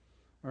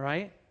 All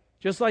right?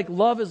 Just like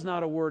love is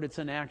not a word, it's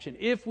an action.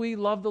 If we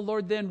love the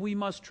Lord, then we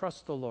must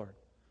trust the Lord.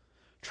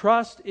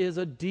 Trust is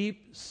a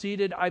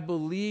deep-seated, I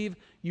believe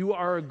you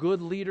are a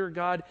good leader,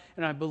 God,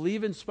 and I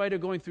believe in spite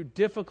of going through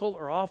difficult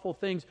or awful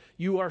things,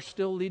 you are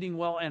still leading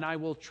well, and I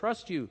will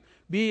trust you.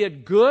 Be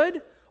it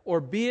good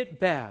or be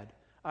it bad,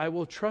 I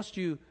will trust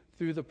you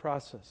through the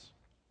process.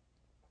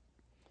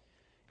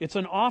 It's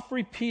an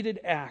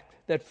oft-repeated act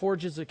that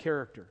forges a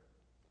character.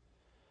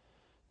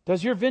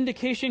 Does your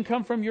vindication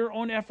come from your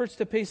own efforts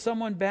to pay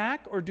someone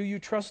back, or do you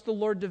trust the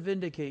Lord to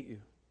vindicate you?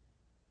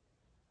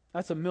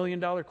 That's $1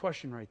 million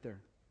question right there.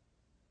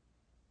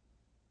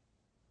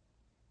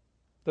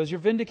 Does your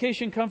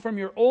vindication come from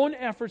your own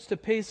efforts to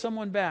pay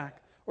someone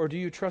back, or do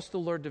you trust the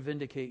Lord to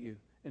vindicate you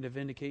and to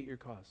vindicate your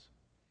cause?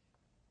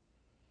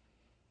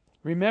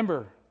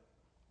 Remember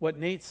what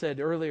Nate said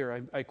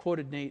earlier. I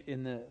quoted Nate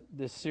in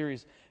this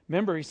series.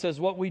 Remember, he says,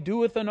 what we do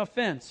with an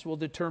offense will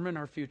determine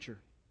our future.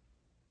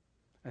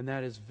 And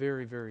that is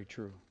very, very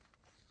true.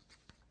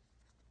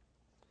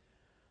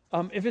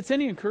 If it's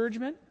any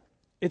encouragement,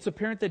 it's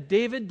apparent that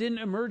David didn't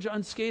emerge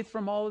unscathed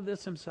from all of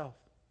this himself.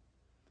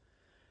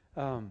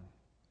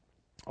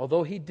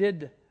 Although he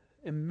did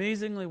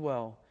amazingly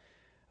well,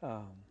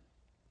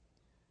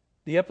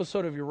 the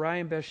episode of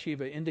Uriah and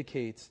Bathsheba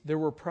indicates there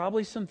were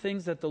probably some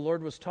things that the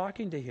Lord was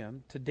talking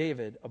to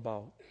David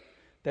about,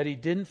 that he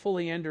didn't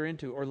fully enter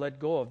into or let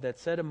go of, that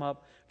set him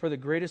up for the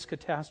greatest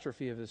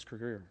catastrophe of his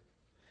career.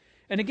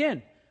 And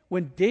again,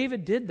 when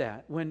David did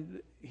that,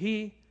 when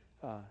he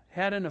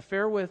had an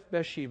affair with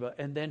Bathsheba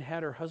and then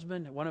had her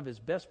husband, one of his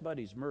best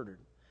buddies, murdered,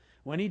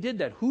 when he did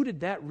that, who did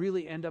that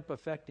really end up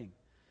affecting?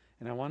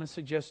 And I want to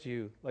suggest to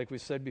you, like we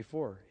said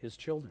before, his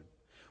children.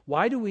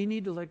 Why do we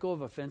need to let go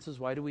of offenses?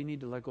 Why do we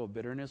need to let go of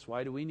bitterness?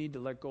 Why do we need to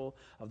let go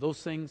of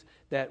those things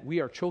that we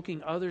are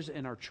choking others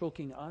and are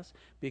choking us?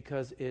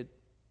 Because it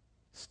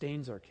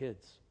stains our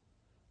kids.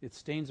 It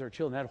stains our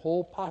children. That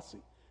whole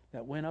posse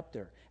that went up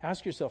there.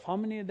 Ask yourself, how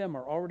many of them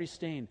are already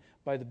stained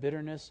by the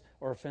bitterness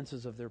or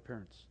offenses of their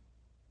parents?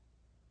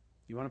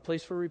 You want a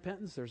place for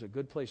repentance? There's a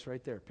good place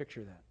right there.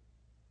 Picture that.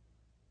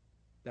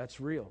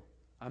 That's real.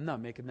 I'm not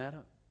making that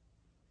up.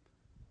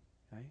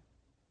 Okay?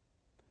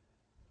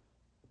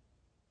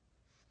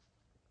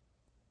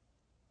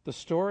 The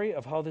story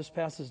of how this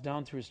passes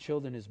down through his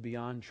children is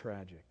beyond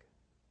tragic.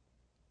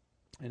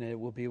 And it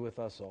will be with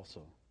us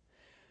also.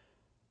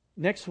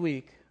 Next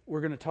week,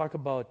 we're going to talk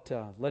about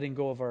letting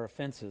go of our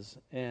offenses.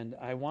 And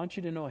I want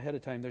you to know ahead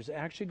of time, there's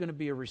actually going to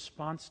be a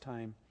response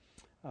time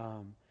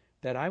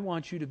that I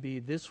want you to be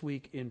this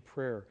week in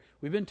prayer.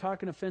 We've been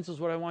talking offenses.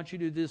 What I want you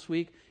to do this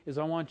week is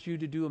I want you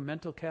to do a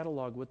mental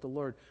catalog with the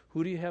Lord.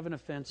 Who do you have an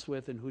offense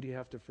with and who do you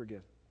have to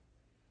forgive?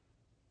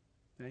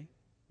 Okay?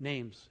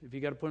 Names. If you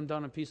got to put them down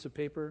on a piece of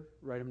paper,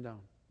 write them down.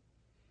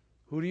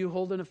 Who do you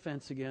hold an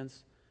offense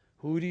against?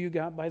 Who do you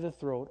got by the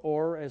throat?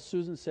 Or, as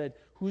Susan said,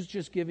 who's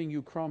just giving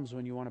you crumbs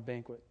when you want a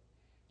banquet?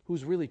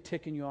 Who's really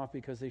ticking you off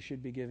because they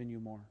should be giving you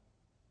more?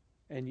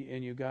 And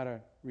you got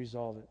to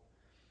resolve it.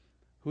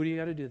 Who do you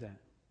got to do that?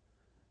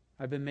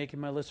 I've been making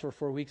my list for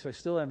 4 weeks. I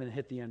still haven't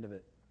hit the end of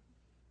it.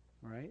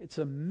 All right? It's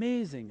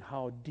amazing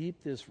how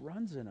deep this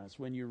runs in us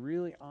when you're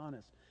really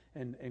honest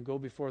and go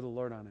before the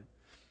Lord on it.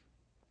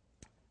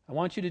 I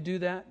want you to do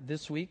that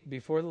this week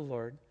before the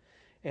Lord.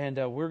 And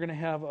we're going to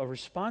have a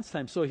response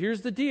time. So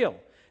here's the deal.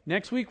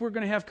 Next week, we're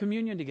going to have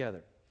communion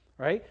together.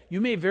 Right? You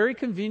may very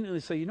conveniently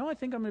say, I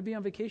think I'm going to be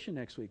on vacation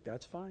next week.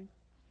 That's fine.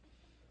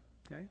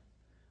 Okay?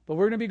 But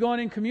we're going to be going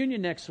in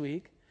communion next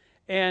week.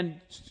 And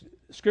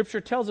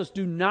Scripture tells us,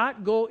 do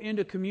not go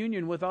into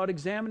communion without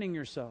examining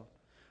yourself.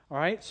 All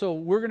right? So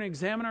we're going to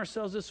examine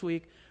ourselves this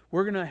week.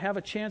 We're going to have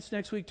a chance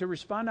next week to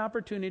respond to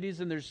opportunities,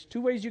 and there's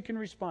 2 ways you can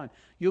respond.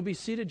 You'll be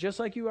seated just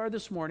like you are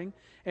this morning,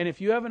 and if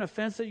you have an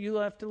offense that you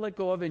have to let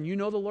go of, and you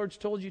know the Lord's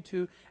told you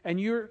to, and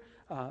you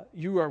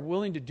are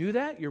willing to do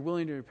that, you're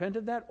willing to repent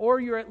of that, or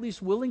you're at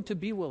least willing to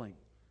be willing,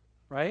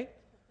 right?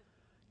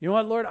 You know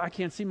what, Lord, I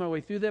can't see my way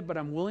through that, but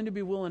I'm willing to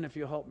be willing if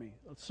you help me.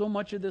 So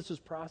much of this is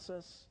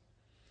process.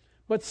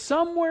 But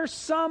somewhere,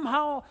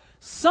 somehow,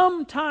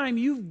 sometime,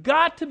 you've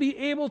got to be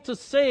able to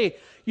say,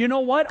 you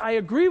know what, I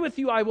agree with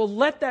you, I will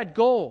let that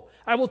go.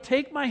 I will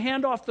take my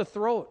hand off the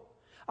throat.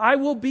 I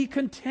will be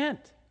content.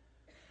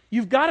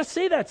 You've got to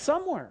say that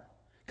somewhere.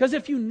 Because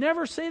if you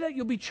never say that,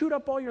 you'll be chewed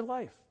up all your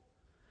life.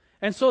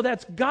 And so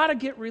that's got to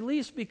get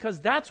released because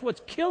that's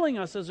what's killing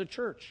us as a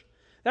church.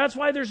 That's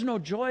why there's no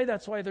joy.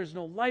 That's why there's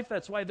no life.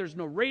 That's why there's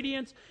no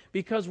radiance,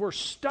 because we're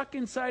stuck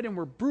inside and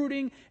we're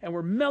brooding and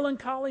we're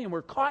melancholy and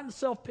we're caught in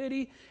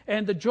self-pity.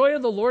 And the joy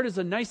of the Lord is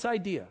a nice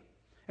idea.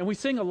 And we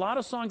sing a lot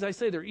of songs. I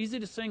say they're easy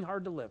to sing,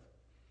 hard to live.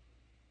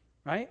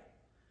 Right?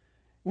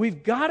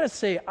 We've got to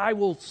say, I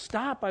will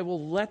stop. I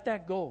will let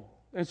that go.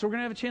 And so we're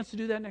going to have a chance to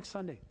do that next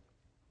Sunday.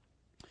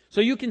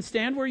 So you can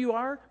stand where you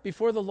are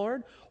before the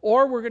Lord,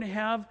 or we're going to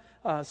have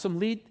some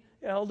lead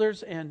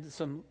elders and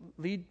some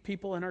lead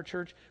people in our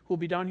church who will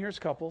be down here as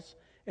couples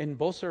in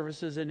both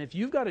services. And if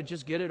you've got to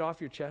just get it off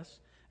your chest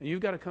and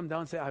you've got to come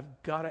down and say,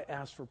 I've got to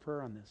ask for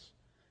prayer on this.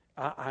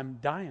 I'm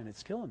dying.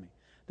 It's killing me.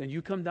 Then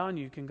you come down.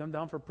 You can come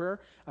down for prayer.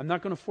 I'm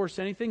not going to force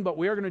anything, but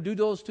we are going to do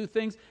those 2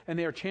 things, and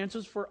they are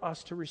chances for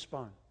us to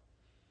respond.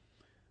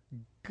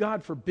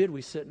 God forbid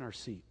we sit in our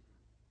seat.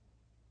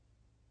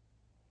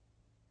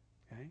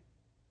 Okay?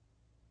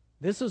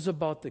 This is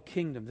about the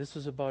kingdom. This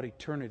is about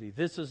eternity.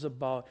 This is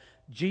about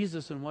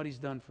Jesus and what He's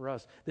done for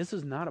us. This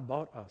is not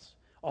about us,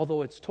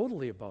 although it's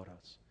totally about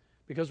us,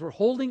 because we're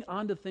holding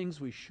on to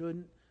things we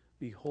shouldn't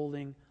be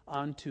holding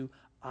on to.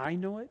 I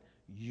know it.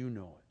 You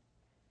know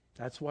it.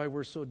 That's why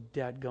we're so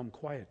dadgum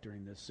quiet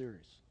during this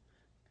series.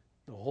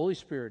 The Holy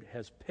Spirit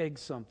has pegged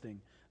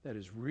something that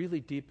is really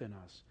deep in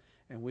us,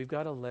 and we've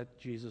got to let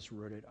Jesus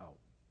root it out.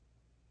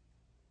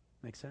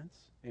 Make sense?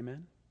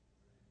 Amen?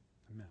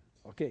 Amen.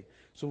 Okay,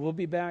 so we'll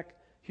be back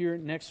here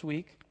next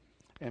week,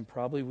 and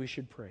probably we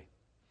should pray.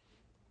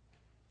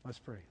 Let's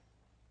pray.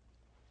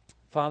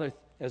 Father,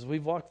 as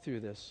we've walked through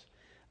this,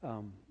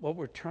 what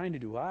we're trying to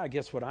do, I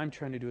guess what I'm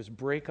trying to do is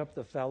break up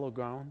the fallow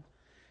ground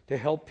to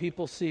help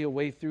people see a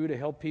way through, to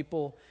help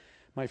people,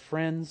 my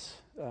friends,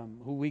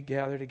 who we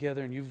gather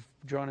together, and you've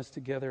drawn us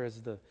together as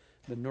the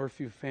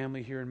Northview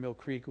family here in Mill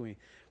Creek. We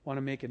want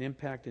to make an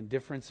impact and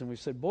difference, and we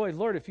said, boy,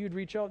 Lord, if you'd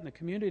reach out in the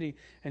community,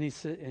 and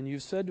you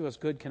said to us,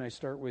 good, can I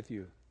start with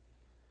you?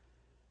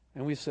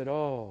 And we said,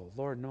 oh,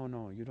 Lord,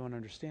 no, you don't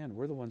understand.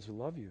 We're the ones who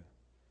love you.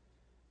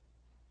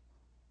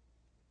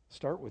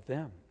 Start with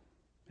them.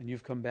 And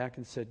you've come back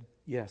and said,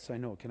 yes, I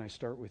know. Can I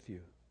start with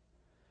you?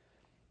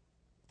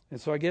 And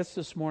so I guess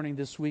this morning,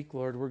 this week,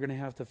 Lord, we're going to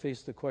have to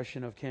face the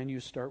question of, can you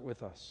start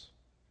with us?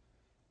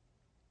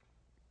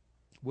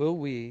 Will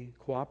we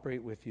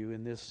cooperate with you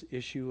in this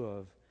issue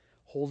of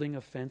holding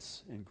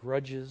offense and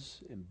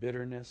grudges and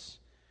bitterness,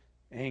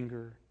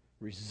 anger,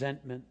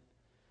 resentment,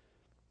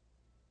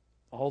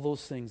 all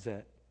those things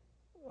that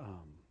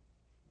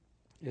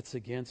it's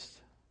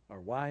against our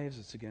wives,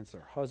 it's against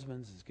our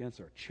husbands, it's against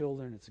our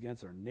children, it's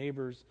against our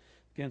neighbors,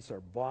 against our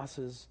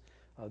bosses.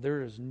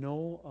 There is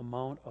no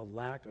amount of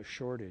lack, a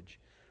shortage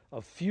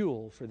of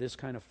fuel for this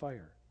kind of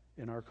fire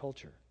in our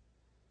culture.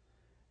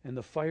 And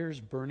the fire's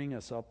burning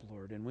us up,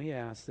 Lord, and we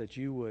ask that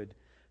you would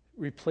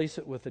replace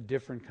it with a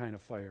different kind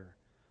of fire.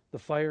 The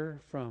fire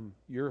from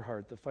your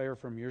heart, the fire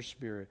from your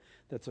spirit,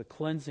 that's a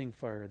cleansing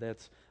fire,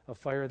 that's a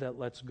fire that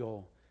lets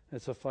go.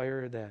 It's a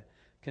fire that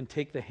can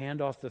take the hand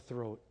off the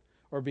throat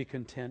or be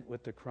content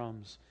with the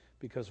crumbs,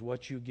 because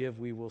what you give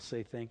we will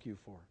say thank you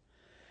for.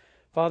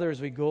 Father,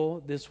 as we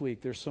go this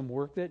week, there's some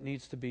work that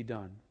needs to be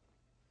done.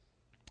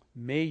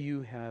 May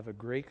you have a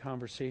great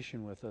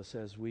conversation with us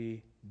as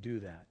we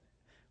do that.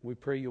 We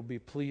pray you'll be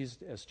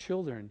pleased as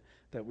children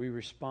that we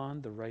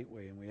respond the right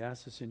way, and we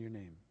ask this in your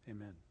name.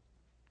 Amen.